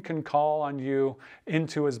 The king can call on you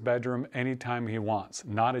into his bedroom anytime he wants.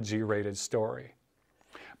 Not a G-rated story.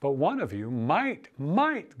 But one of you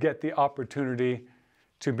might get the opportunity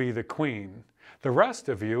to be the queen. The rest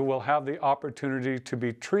of you will have the opportunity to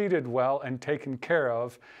be treated well and taken care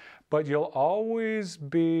of, but you'll always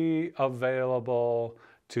be available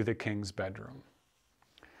to the king's bedroom.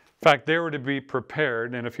 In fact, they were to be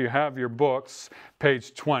prepared, and if you have your books,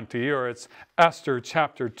 page 20, or it's Esther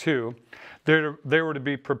chapter 2, they were to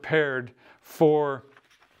be prepared for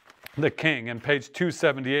the king. And page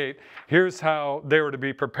 278, here's how they were to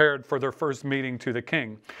be prepared for their first meeting to the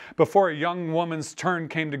king. Before a young woman's turn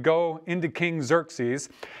came to go into King Xerxes,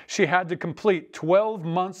 she had to complete 12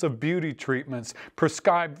 months of beauty treatments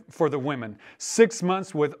prescribed for the women, 6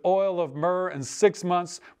 months with oil of myrrh and 6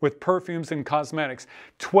 months with perfumes and cosmetics.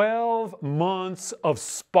 12 months of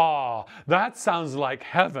spa. That sounds like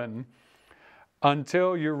heaven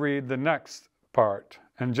until you read the next part.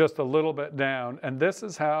 And just a little bit down, and this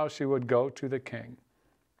is how she would go to the king.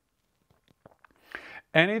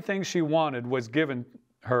 Anything she wanted was given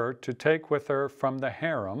her to take with her from the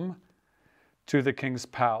harem to the king's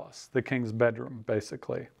palace, the king's bedroom,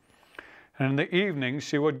 basically. And in the evening,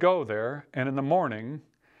 she would go there, and in the morning,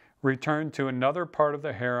 return to another part of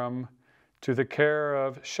the harem to the care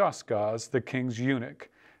of Shashgaz, the king's eunuch,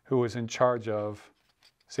 who was in charge of,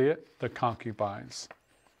 see it, the concubines,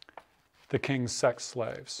 the king's sex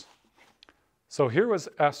slaves. So here was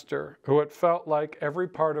Esther, who it felt like every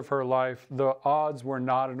part of her life, the odds were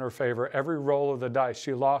not in her favor. Every roll of the dice,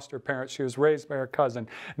 she lost her parents. She was raised by her cousin.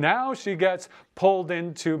 Now she gets pulled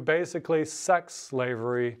into basically sex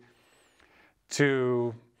slavery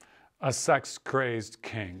to a sex-crazed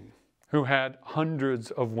king who had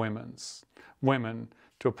hundreds of women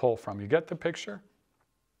to pull from. You get the picture?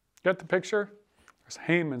 Get the picture? There's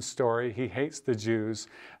Haman's story. He hates the Jews.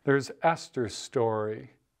 There's Esther's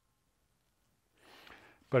story.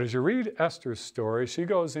 But as you read Esther's story, she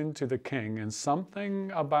goes into the king, and something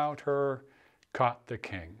about her caught the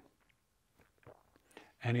king.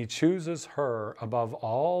 And he chooses her above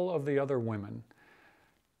all of the other women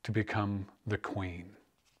to become the queen.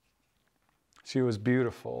 She was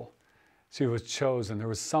beautiful. She was chosen. There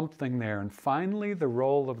was something there. And finally, the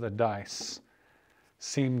roll of the dice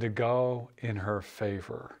seemed to go in her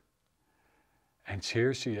favor. And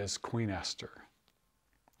here she is, Queen Esther.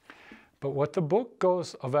 But what the book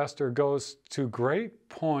of Esther goes to great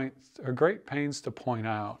pains to point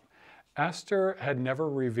out, Esther had never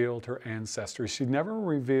revealed her ancestry. She never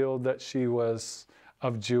revealed that she was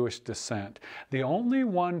of Jewish descent. The only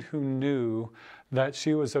one who knew that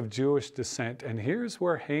she was of Jewish descent, and here's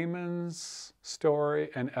where Haman's story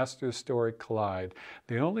and Esther's story collide.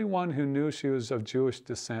 The only one who knew she was of Jewish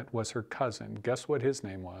descent was her cousin. Guess what his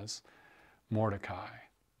name was? Mordecai.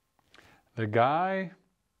 The guy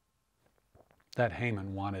that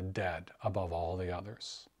Haman wanted dead above all the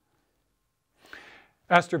others.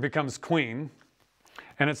 Esther becomes queen,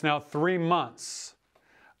 and it's now 3 months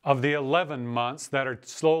of the 11 months that are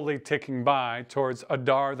slowly ticking by towards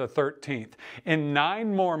Adar the 13th. In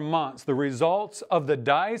 9 more months, the results of the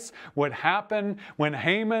dice would happen when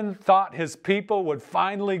Haman thought his people would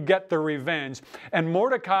finally get their revenge. And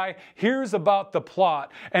Mordecai hears about the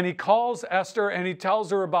plot, and he calls Esther and he tells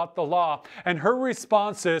her about the law. And her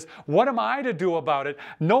response is, what am I to do about it?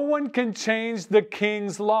 No one can change the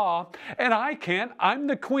king's law, and I can't. I'm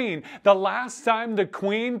the queen. The last time the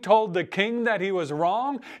queen told the king that he was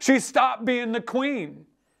wrong, she stopped being the queen.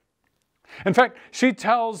 In fact, she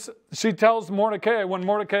tells Mordecai, when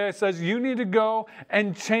Mordecai says, you need to go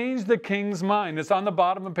and change the king's mind. It's on the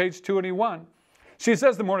bottom of page 281. She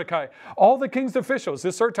says to Mordecai, all the king's officials,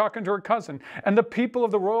 this is her talking to her cousin, and the people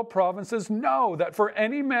of the royal provinces know that for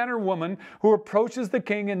any man or woman who approaches the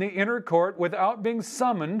king in the inner court without being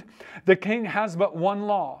summoned, the king has but one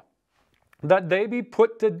law, that they be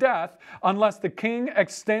put to death unless the king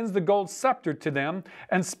extends the gold scepter to them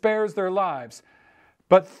and spares their lives.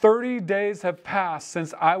 But 30 days have passed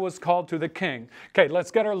since I was called to the king. Okay, let's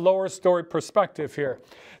get our lower story perspective here.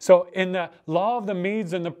 So in the law of the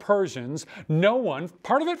Medes and the Persians, no one,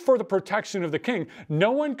 part of it for the protection of the king,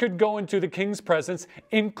 no one could go into the king's presence,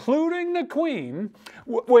 including the queen,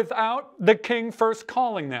 without the king first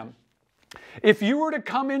calling them. If you were to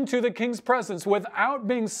come into the king's presence without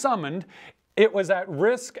being summoned, it was at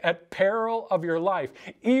risk, at peril of your life,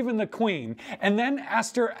 even the queen. And then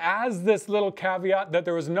Esther adds this little caveat that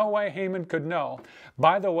there was no way Haman could know.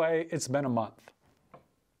 By the way, it's been a month.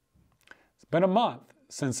 It's been a month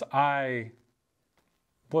since I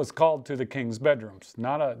was called to the king's bedrooms.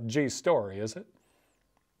 Not a G story, is it?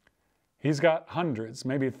 He's got hundreds,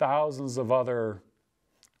 maybe thousands of other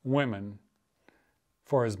women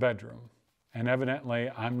for his bedroom. And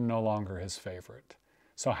evidently, I'm no longer his favorite.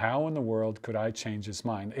 So how in the world could I change his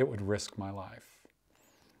mind? It would risk my life.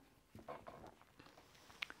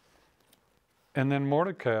 And then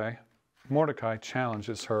Mordecai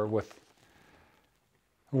challenges her with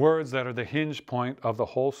words that are the hinge point of the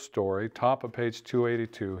whole story. Top of page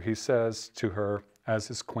 282, he says to her, as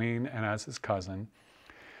his queen and as his cousin,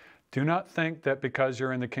 do not think that because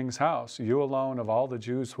you're in the king's house, you alone of all the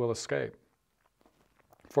Jews will escape.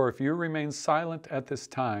 For if you remain silent at this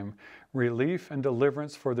time, relief and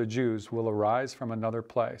deliverance for the Jews will arise from another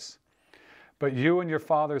place. But you and your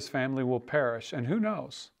father's family will perish, and who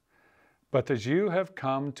knows? But that you have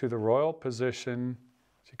come to the royal position,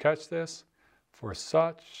 did you catch this? For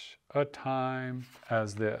such a time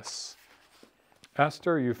as this.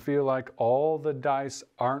 Esther, you feel like all the dice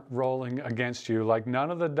aren't rolling against you, like none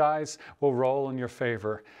of the dice will roll in your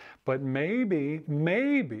favor. But maybe,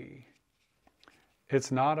 it's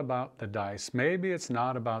not about the dice. Maybe it's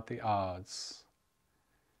not about the odds.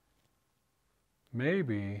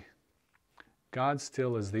 Maybe God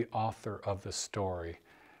still is the author of the story.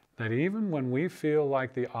 That even when we feel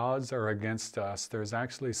like the odds are against us, there's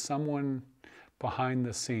actually someone behind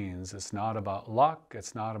the scenes. It's not about luck.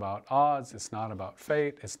 It's not about odds. It's not about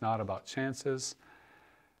fate. It's not about chances.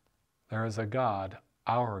 There is a God,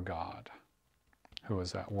 our God, who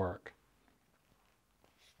is at work.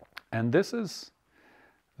 And this is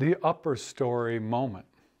the upper story moment,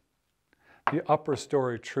 the upper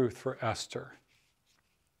story truth for Esther.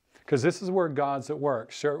 Because this is where God's at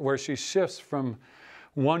work, where she shifts from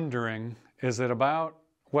wondering, is it about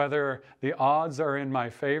whether the odds are in my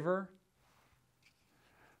favor?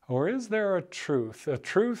 Or is there a truth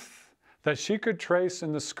that she could trace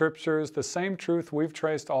in the scriptures, the same truth we've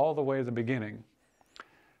traced all the way to the beginning?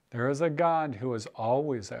 There is a God who is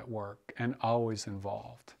always at work and always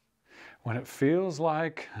involved. When it feels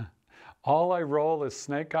like all I roll is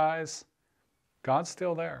snake eyes, God's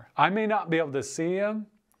still there. I may not be able to see him,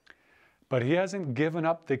 but he hasn't given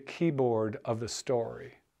up the keyboard of the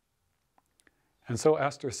story. And so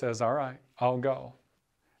Esther says, all right, I'll go.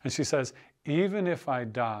 And she says, even if I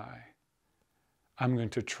die, I'm going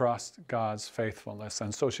to trust God's faithfulness.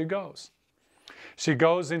 And so she goes. She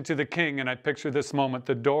goes into the king, and I picture this moment.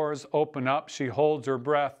 The doors open up. She holds her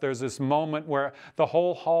breath. There's this moment where the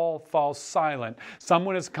whole hall falls silent.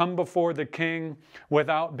 Someone has come before the king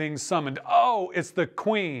without being summoned. Oh, it's the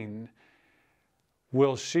queen.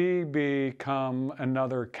 Will she become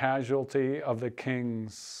another casualty of the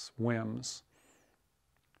king's whims?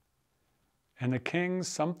 And the king,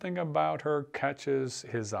 something about her catches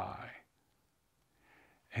his eye.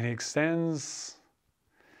 And he extends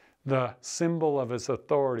the symbol of his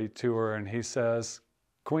authority to her, and he says,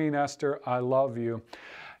 Queen Esther, I love you.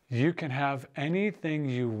 You can have anything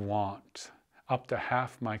you want, up to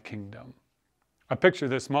half my kingdom. I picture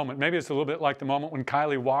this moment. Maybe it's a little bit like the moment when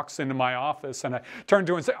Kylie walks into my office and I turn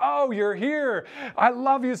to her and say, "Oh, you're here. I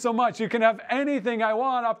love you so much. You can have anything I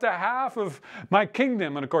want, up to half of my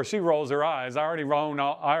kingdom." And of course, she rolls her eyes. I already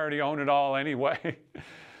own it all anyway.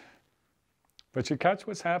 But you catch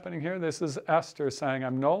what's happening here? This is Esther saying,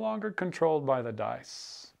 I'm no longer controlled by the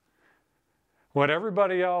dice. What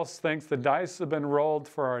everybody else thinks the dice have been rolled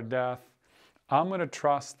for our death, I'm going to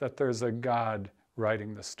trust that there's a God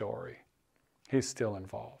writing the story. He's still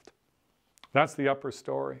involved. That's the upper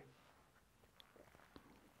story.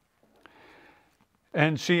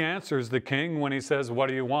 And she answers the king when he says, "What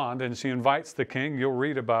do you want?" And she invites the king, you'll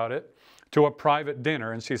read about it, to a private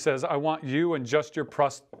dinner. And she says, "I want you and just your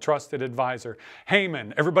trusted advisor,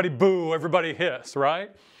 Haman." Everybody boo, everybody hiss,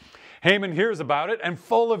 right? Haman hears about it, and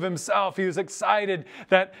full of himself, he was excited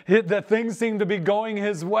that things seem to be going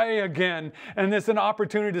his way again. And there's an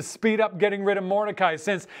opportunity to speed up getting rid of Mordecai,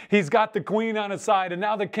 since he's got the queen on his side and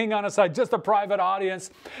now the king on his side, just a private audience.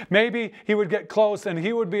 Maybe he would get close and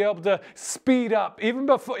he would be able to speed up, even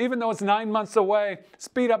though it's 9 months away,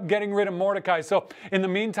 speed up getting rid of Mordecai. So in the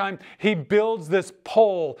meantime, he builds this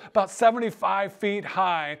pole about 75 feet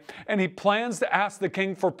high, and he plans to ask the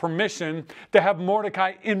king for permission to have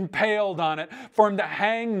Mordecai impaled on it, for him to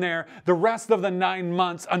hang there the rest of the 9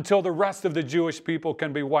 months until the rest of the Jewish people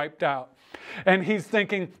can be wiped out. And he's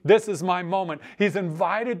thinking, this is my moment. He's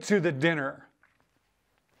invited to the dinner.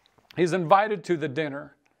 He's invited to the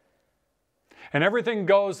dinner. And everything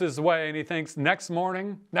goes his way, and he thinks, next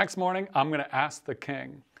morning, I'm going to ask the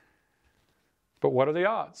king. But what are the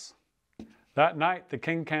odds? That night, the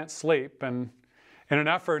king can't sleep, and in an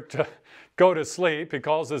effort to go to sleep, he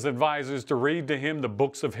calls his advisors to read to him the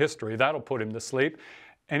books of history. That'll put him to sleep.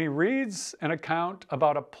 And he reads an account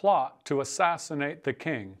about a plot to assassinate the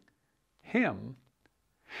king, him.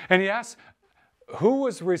 And he asks who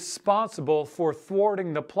was responsible for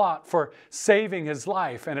thwarting the plot, for saving his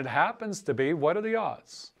life. And it happens to be, what are the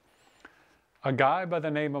odds? A guy by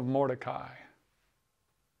the name of Mordecai.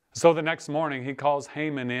 So the next morning he calls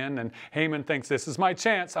Haman in, and Haman thinks, this is my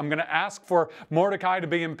chance. I'm going to ask for Mordecai to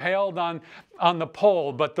be impaled on the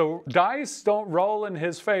pole. But the dice don't roll in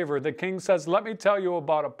his favor. The king says, let me tell you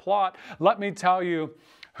about a plot. Let me tell you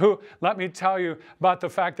about the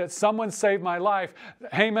fact that someone saved my life.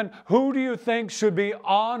 Haman, who do you think should be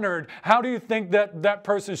honored? How do you think that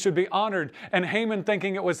person should be honored? And Haman,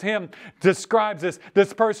 thinking it was him, describes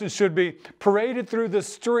this person should be paraded through the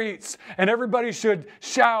streets, and everybody should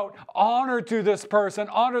shout, honor to this person,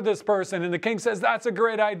 honor this person. And the king says, that's a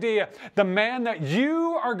great idea. The man that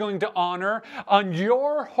you are going to honor on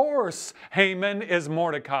your horse, Haman, is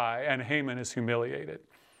Mordecai. And Haman is humiliated.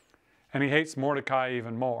 And he hates Mordecai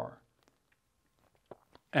even more.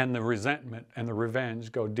 And the resentment and the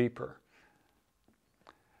revenge go deeper.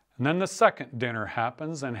 And then the second dinner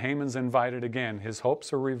happens, and Haman's invited again. His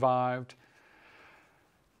hopes are revived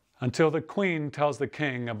until the queen tells the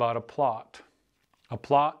king about a plot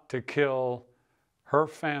to kill her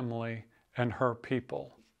family and her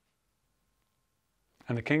people.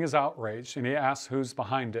 And the king is outraged, and he asks who's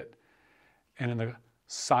behind it. And in the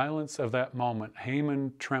silence of that moment,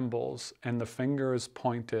 Haman trembles and the finger is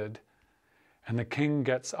pointed, and the king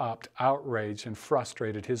gets up, outraged and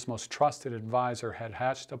frustrated. His most trusted advisor had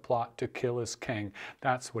hatched a plot to kill his king.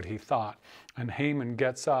 That's what he thought. And Haman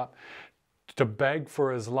gets up to beg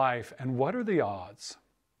for his life, and what are the odds?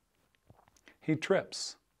 He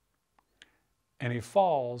trips and he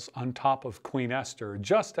falls on top of Queen Esther,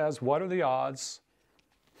 just as, what are the odds?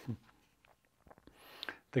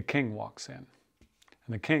 The king walks in.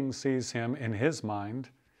 And the king sees him in his mind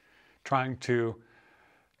trying to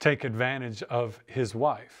take advantage of his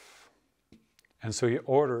wife. And so he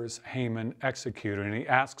orders Haman executed, and he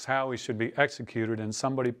asks how he should be executed, and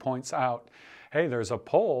somebody points out, hey, there's a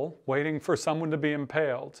pole waiting for someone to be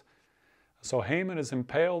impaled. So Haman is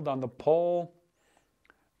impaled on the pole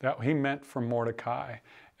that he meant for Mordecai.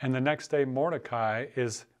 And the next day Mordecai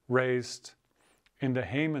is raised into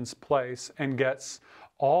Haman's place and gets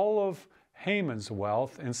all of Haman's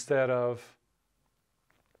wealth instead of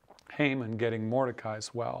Haman getting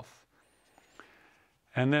Mordecai's wealth.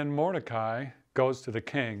 And then Mordecai goes to the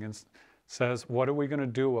king and says, what are we going to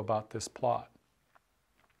do about this plot?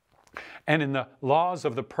 And in the laws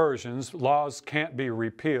of the Persians, laws can't be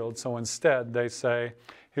repealed, so instead they say,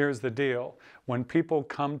 here's the deal. When people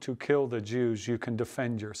come to kill the Jews, you can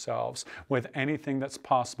defend yourselves with anything that's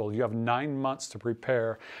possible. You have 9 months to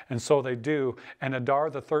prepare. And so they do. And Adar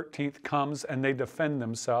the 13th comes and they defend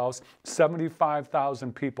themselves.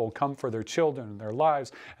 75,000 people come for their children and their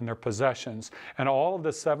lives and their possessions. And all of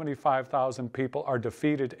the 75,000 people are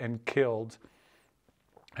defeated and killed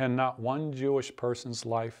and not one Jewish person's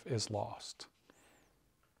life is lost.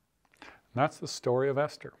 And that's the story of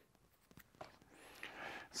Esther.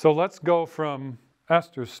 So let's go from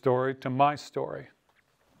Esther's story to my story.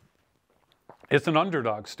 It's an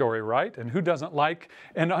underdog story, right? And who doesn't like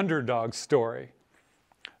an underdog story?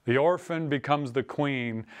 The orphan becomes the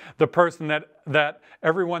queen. The person that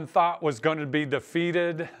everyone thought was going to be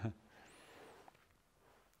defeated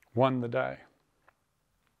won the day.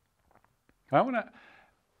 I want to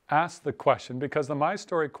ask the question, because the My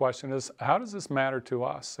Story question is, how does this matter to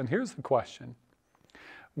us? And here's the question.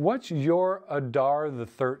 What's your Adar the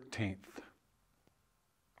 13th?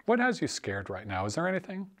 What has you scared right now? Is there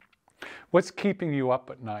anything? What's keeping you up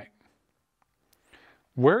at night?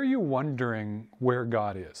 Where are you wondering where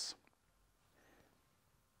God is?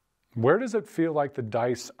 Where does it feel like the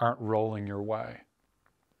dice aren't rolling your way?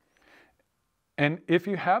 And if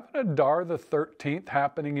you have an Adar the 13th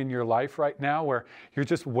happening in your life right now, where you're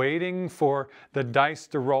just waiting for the dice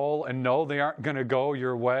to roll and know they aren't going to go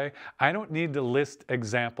your way, I don't need to list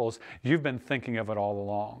examples. You've been thinking of it all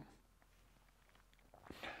along.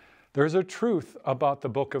 There's a truth about the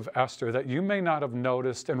book of Esther that you may not have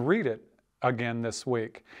noticed, and read it again this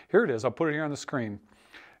week. Here it is. I'll put it here on the screen.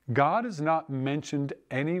 God is not mentioned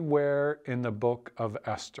anywhere in the book of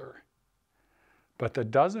Esther, but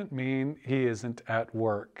that doesn't mean he isn't at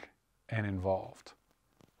work and involved.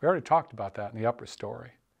 We already talked about that in the upper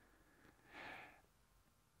story.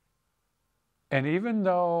 And even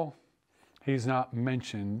though he's not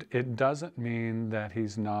mentioned, it doesn't mean that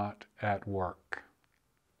he's not at work.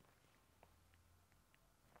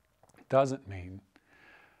 It doesn't mean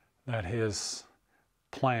that his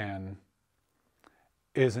plan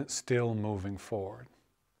isn't still moving forward.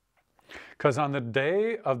 Because on the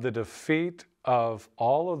day of the defeat of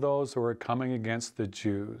all of those who were coming against the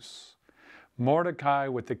Jews, Mordecai,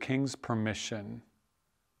 with the king's permission,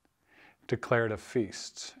 declared a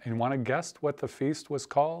feast. And you want to guess what the feast was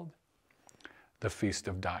called? The Feast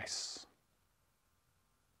of Dice.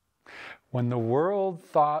 When the world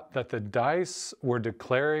thought that the dice were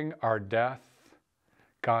declaring our death,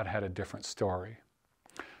 God had a different story.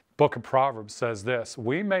 Book of Proverbs says this,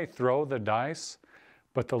 we may throw the dice,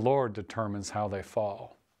 but the Lord determines how they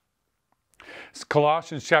fall.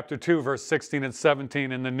 Colossians chapter 2, verse 16 and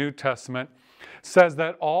 17 in the New Testament says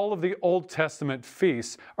that all of the Old Testament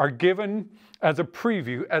feasts are given as a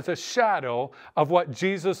preview, as a shadow of what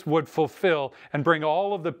Jesus would fulfill and bring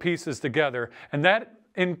all of the pieces together. And that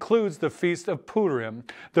includes the Feast of Purim.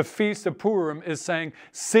 The Feast of Purim is saying,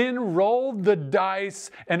 sin rolled the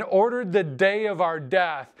dice and ordered the day of our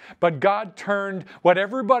death, but God turned what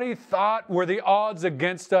everybody thought were the odds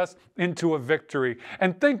against us into a victory.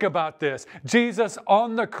 And think about this, Jesus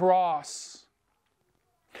on the cross.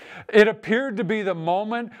 It appeared to be the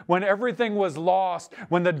moment when everything was lost,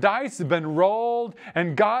 when the dice had been rolled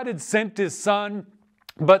and God had sent his Son.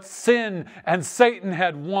 But sin and Satan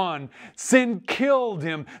had won. Sin killed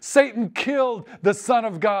him. Satan killed the Son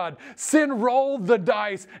of God. Sin rolled the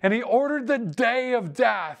dice and he ordered the day of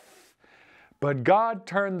death. But God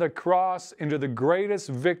turned the cross into the greatest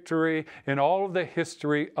victory in all of the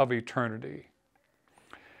history of eternity.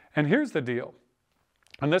 And here's the deal.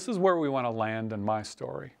 And this is where we want to land in my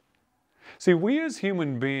story. See, we as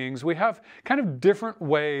human beings, we have kind of different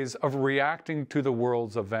ways of reacting to the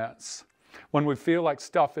world's events when we feel like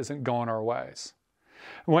stuff isn't going our ways.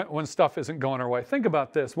 When stuff isn't going our way. Think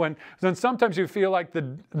about this. When sometimes you feel like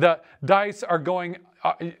the dice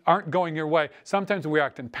aren't going your way. Sometimes we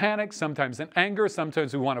act in panic, sometimes in anger,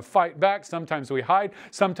 sometimes we want to fight back, sometimes we hide,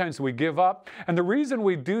 sometimes we give up. And the reason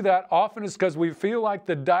we do that often is because we feel like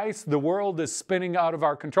the dice, the world is spinning out of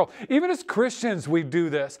our control. Even as Christians, we do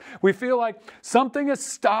this. We feel like something is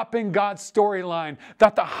stopping God's storyline,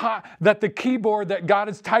 that the keyboard that God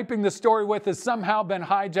is typing the story with has somehow been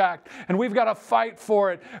hijacked, and we've got to fight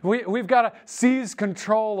for it. We've got to seize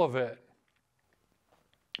control of it.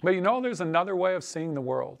 But you know, there's another way of seeing the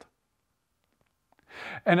world.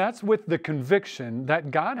 And that's with the conviction that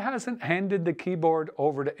God hasn't handed the keyboard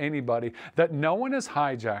over to anybody, that no one has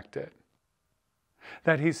hijacked it,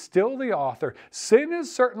 that he's still the author. Sin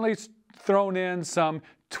has certainly thrown in some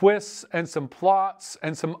twists and some plots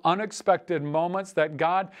and some unexpected moments that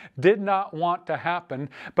God did not want to happen,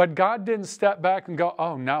 but God didn't step back and go,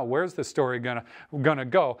 oh no, where's the story gonna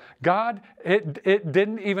go? God, it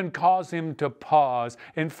didn't even cause him to pause.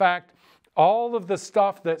 In fact, all of the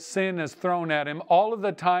stuff that sin has thrown at him, all of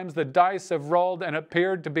the times the dice have rolled and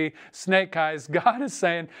appeared to be snake eyes, God is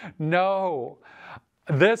saying, no,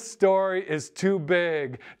 This story is too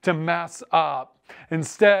big to mess up.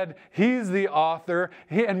 Instead, he's the author,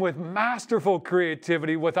 and with masterful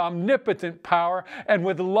creativity, with omnipotent power, and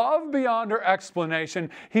with love beyond our explanation,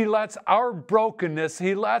 he lets our brokenness,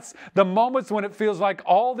 he lets the moments when it feels like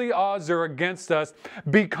all the odds are against us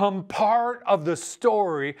become part of the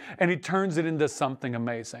story, and he turns it into something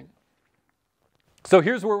amazing. So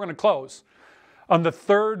here's where we're going to close. On the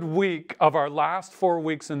third week of our last 4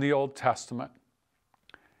 weeks in the Old Testament.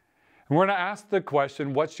 And we're going to ask the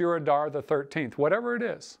question, what's your Adar the 13th? Whatever it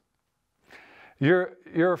is.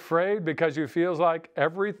 You're afraid because you feel like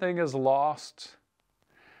everything is lost.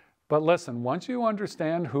 But listen, once you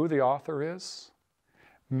understand who the author is,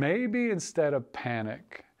 maybe instead of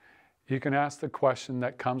panic, you can ask the question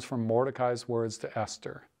that comes from Mordecai's words to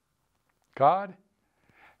Esther. God,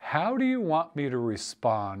 how do you want me to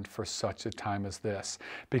respond for such a time as this?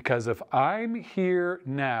 Because if I'm here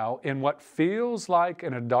now in what feels like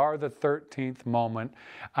an Adar the 13th moment,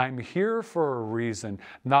 I'm here for a reason,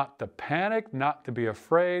 not to panic, not to be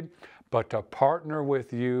afraid, but to partner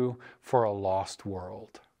with you for a lost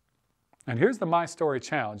world. And here's the My Story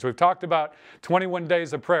Challenge. We've talked about 21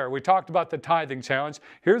 days of prayer. We talked about the tithing challenge.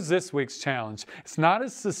 Here's this week's challenge. It's not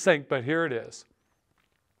as succinct, but here it is.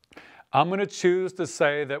 I'm going to choose to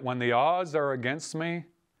say that when the odds are against me,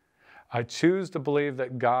 I choose to believe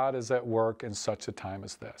that God is at work in such a time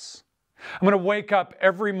as this. I'm going to wake up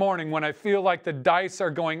every morning when I feel like the dice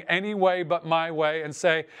are going any way but my way and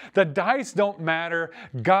say, the dice don't matter.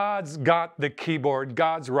 God's got the keyboard.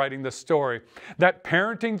 God's writing the story. That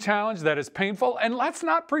parenting challenge that is painful, and let's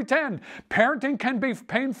not pretend, parenting can be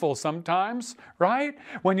painful sometimes, right?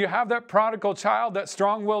 When you have that prodigal child, that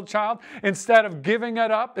strong-willed child, instead of giving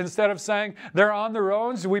it up, instead of saying they're on their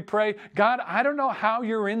own, we pray, God, I don't know how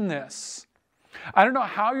you're in this. I don't know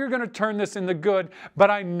how you're going to turn this into good, but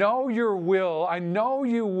I know your will. I know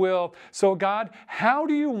you will. So God, how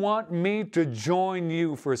do you want me to join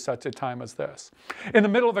you for such a time as this? In the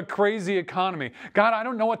middle of a crazy economy, God, I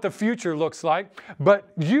don't know what the future looks like,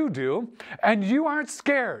 but you do, and you aren't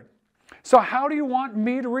scared. So how do you want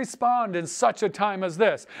me to respond in such a time as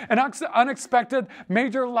this? An unexpected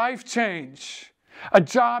major life change. A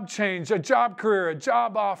job change, a job career, a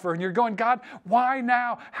job offer, and you're going, God, why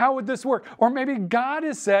now? How would this work? Or maybe God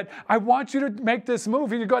has said, I want you to make this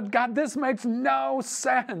move, and you go, God, this makes no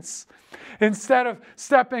sense. Instead of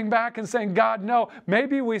stepping back and saying, God, no,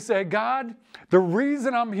 maybe we say, God, the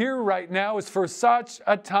reason I'm here right now is for such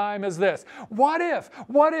a time as this. What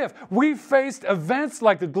if we faced events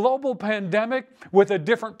like the global pandemic with a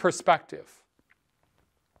different perspective?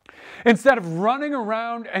 Instead of running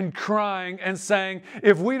around and crying and saying,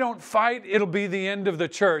 if we don't fight, it'll be the end of the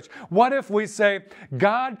church. What if we say,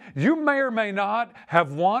 God, you may or may not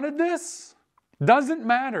have wanted this. Doesn't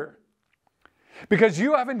matter. Because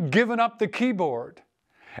you haven't given up the keyboard.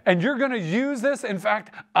 And you're going to use this. In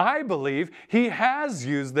fact, I believe he has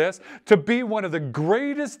used this to be one of the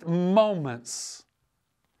greatest moments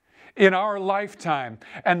in our lifetime.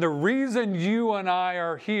 And the reason you and I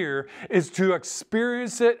are here is to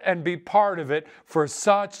experience it and be part of it for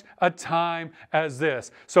such a time as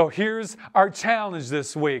this. So here's our challenge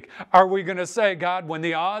this week. Are we going to say, God, when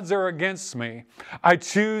the odds are against me, I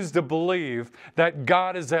choose to believe that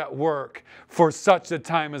God is at work for such a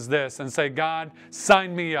time as this, and say, God,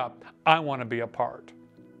 sign me up. I want to be a part.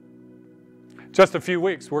 Just a few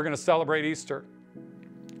weeks, we're going to celebrate Easter.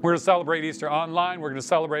 We're going to celebrate Easter online. We're going to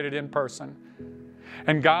celebrate it in person.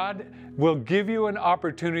 And God will give you an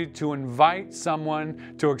opportunity to invite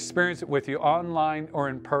someone to experience it with you online or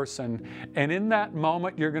in person. And in that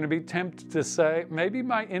moment, you're going to be tempted to say, maybe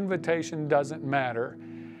my invitation doesn't matter.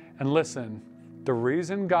 And listen, the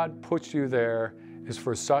reason God puts you there is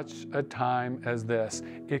for such a time as this.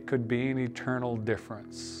 It could be an eternal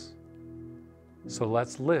difference. So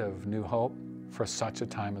let's live New Hope for such a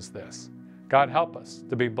time as this. God, help us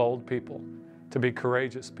to be bold people, to be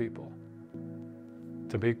courageous people,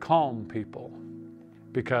 to be calm people.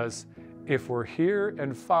 Because if we're here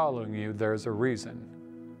and following you, there's a reason.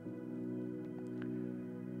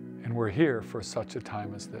 And we're here for such a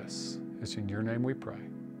time as this. It's in your name we pray.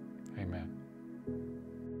 Amen.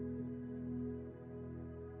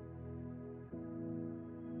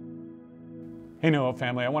 Hey, New Hope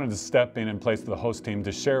family, I wanted to step in place of the host team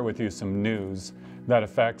to share with you some news that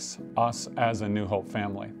affects us as a New Hope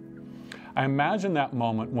family. I imagine that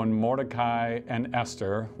moment when Mordecai and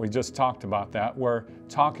Esther, we just talked about that, were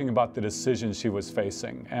talking about the decision she was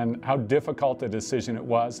facing and how difficult a decision it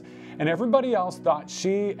was. And everybody else thought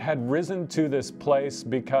she had risen to this place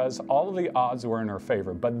because all of the odds were in her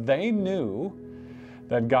favor. But they knew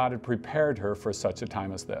that God had prepared her for such a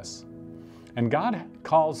time as this. And God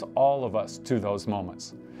calls all of us to those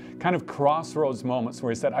moments, kind of crossroads moments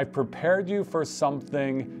where He said, I've prepared you for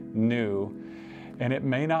something new, and it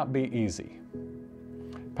may not be easy.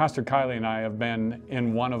 Pastor Kylie and I have been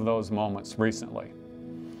in one of those moments recently.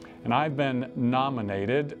 And I've been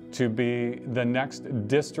nominated to be the next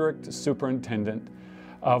district superintendent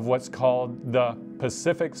of what's called the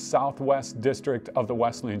Pacific Southwest District of the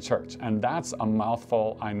Wesleyan Church. And that's a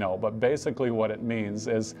mouthful, I know, but basically what it means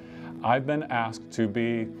is I've been asked to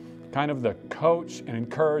be kind of the coach and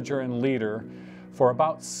encourager and leader for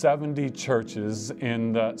about 70 churches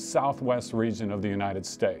in the Southwest region of the United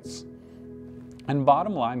States. And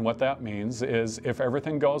bottom line, what that means is if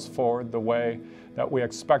everything goes forward the way that we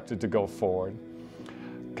expect it to go forward,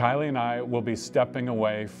 Kylie and I will be stepping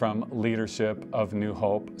away from leadership of New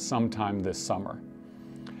Hope sometime this summer.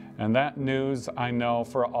 And that news, I know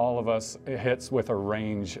for all of us, it hits with a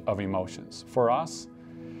range of emotions. For us,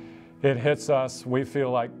 it hits us, we feel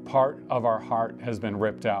like part of our heart has been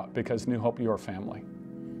ripped out because New Hope, you're family.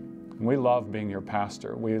 We love being your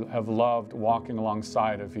pastor. We have loved walking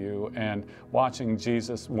alongside of you and watching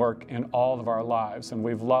Jesus work in all of our lives. And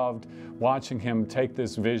we've loved watching Him take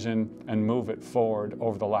this vision and move it forward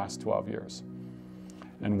over the last 12 years.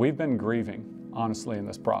 And we've been grieving, honestly, in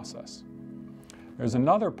this process. There's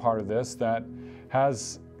another part of this that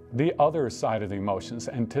has the other side of the emotions,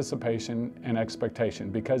 anticipation and expectation.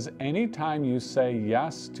 Because anytime you say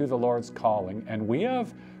yes to the Lord's calling, and we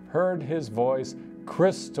have heard His voice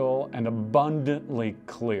crystal and abundantly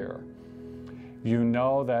clear, you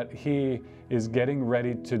know that He is getting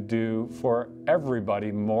ready to do for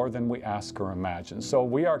everybody more than we ask or imagine. So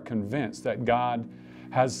we are convinced that God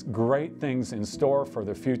has great things in store for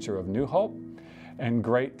the future of New Hope and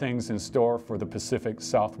great things in store for the Pacific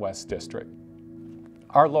Southwest District.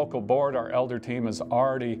 Our local board, our elder team, is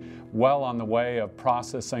already well on the way of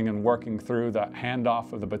processing and working through the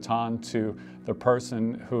handoff of the baton to the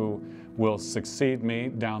person who will succeed me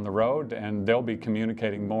down the road, and they'll be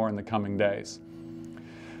communicating more in the coming days.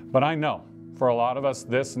 But I know for a lot of us,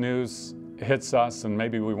 this news hits us and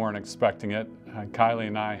maybe we weren't expecting it. Kylie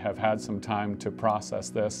and I have had some time to process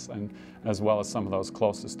this, and as well as some of those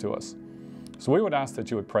closest to us. So we would ask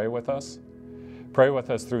that you would pray with us. Pray with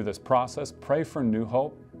us through this process. Pray for New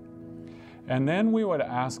Hope. And then we would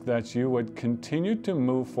ask that you would continue to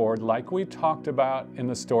move forward like we talked about in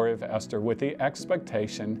the story of Esther, with the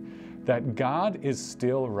expectation that God is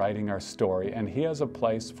still writing our story and He has a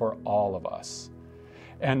place for all of us.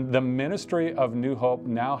 And the ministry of New Hope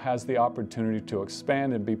now has the opportunity to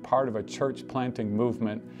expand and be part of a church planting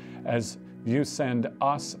movement as you send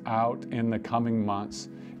us out in the coming months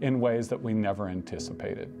in ways that we never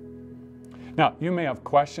anticipated. Now, you may have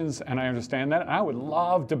questions, and I understand that. I would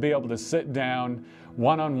love to be able to sit down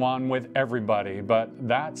one-on-one with everybody, but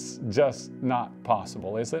that's just not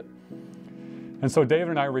possible, is it? And so David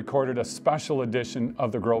and I recorded a special edition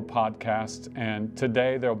of the Grow Podcast, and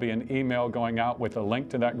today there'll be an email going out with a link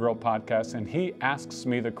to that Grow Podcast, and he asks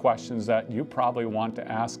me the questions that you probably want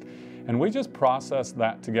to ask, and we just process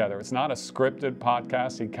that together. It's not a scripted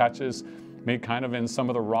podcast. He catches me kind of in some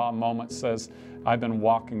of the raw moments as I've been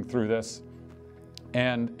walking through this.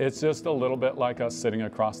 And it's just a little bit like us sitting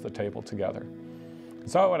across the table together.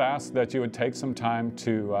 So I would ask that you would take some time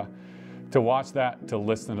to watch that, to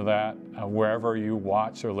listen to that, wherever you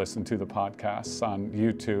watch or listen to the podcasts, on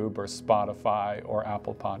YouTube or Spotify or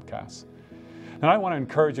Apple Podcasts. And I want to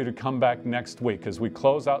encourage you to come back next week as we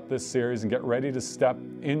close out this series and get ready to step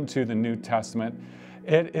into the New Testament.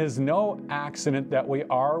 It is no accident that we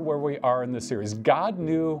are where we are in this series. God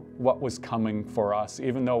knew what was coming for us,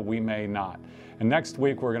 even though we may not. And next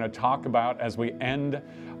week, we're going to talk about, as we end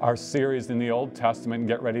our series in the Old Testament and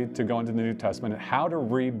get ready to go into the New Testament, how to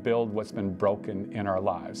rebuild what's been broken in our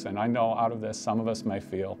lives. And I know out of this, some of us may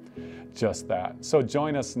feel just that. So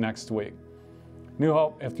join us next week. New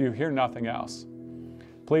Hope, if you hear nothing else,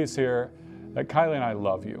 please hear that Kylie and I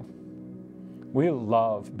love you. We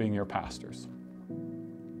love being your pastors.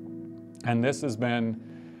 And this has been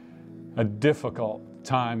a difficult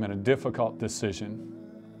time and a difficult decision,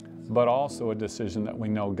 but also a decision that we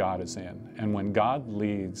know God is in. And when God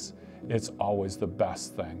leads, it's always the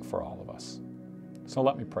best thing for all of us. So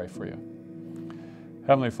let me pray for you.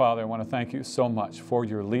 Heavenly Father, I want to thank you so much for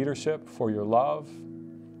your leadership, for your love,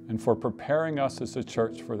 and for preparing us as a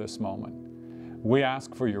church for this moment. We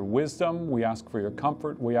ask for your wisdom, we ask for your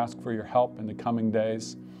comfort, we ask for your help in the coming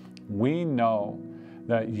days. We know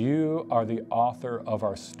that you are the author of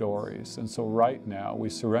our stories. And so right now, we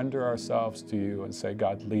surrender ourselves to you and say,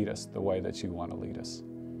 God, lead us the way that you want to lead us.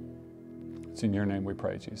 It's in your name we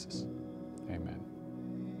pray, Jesus. Amen.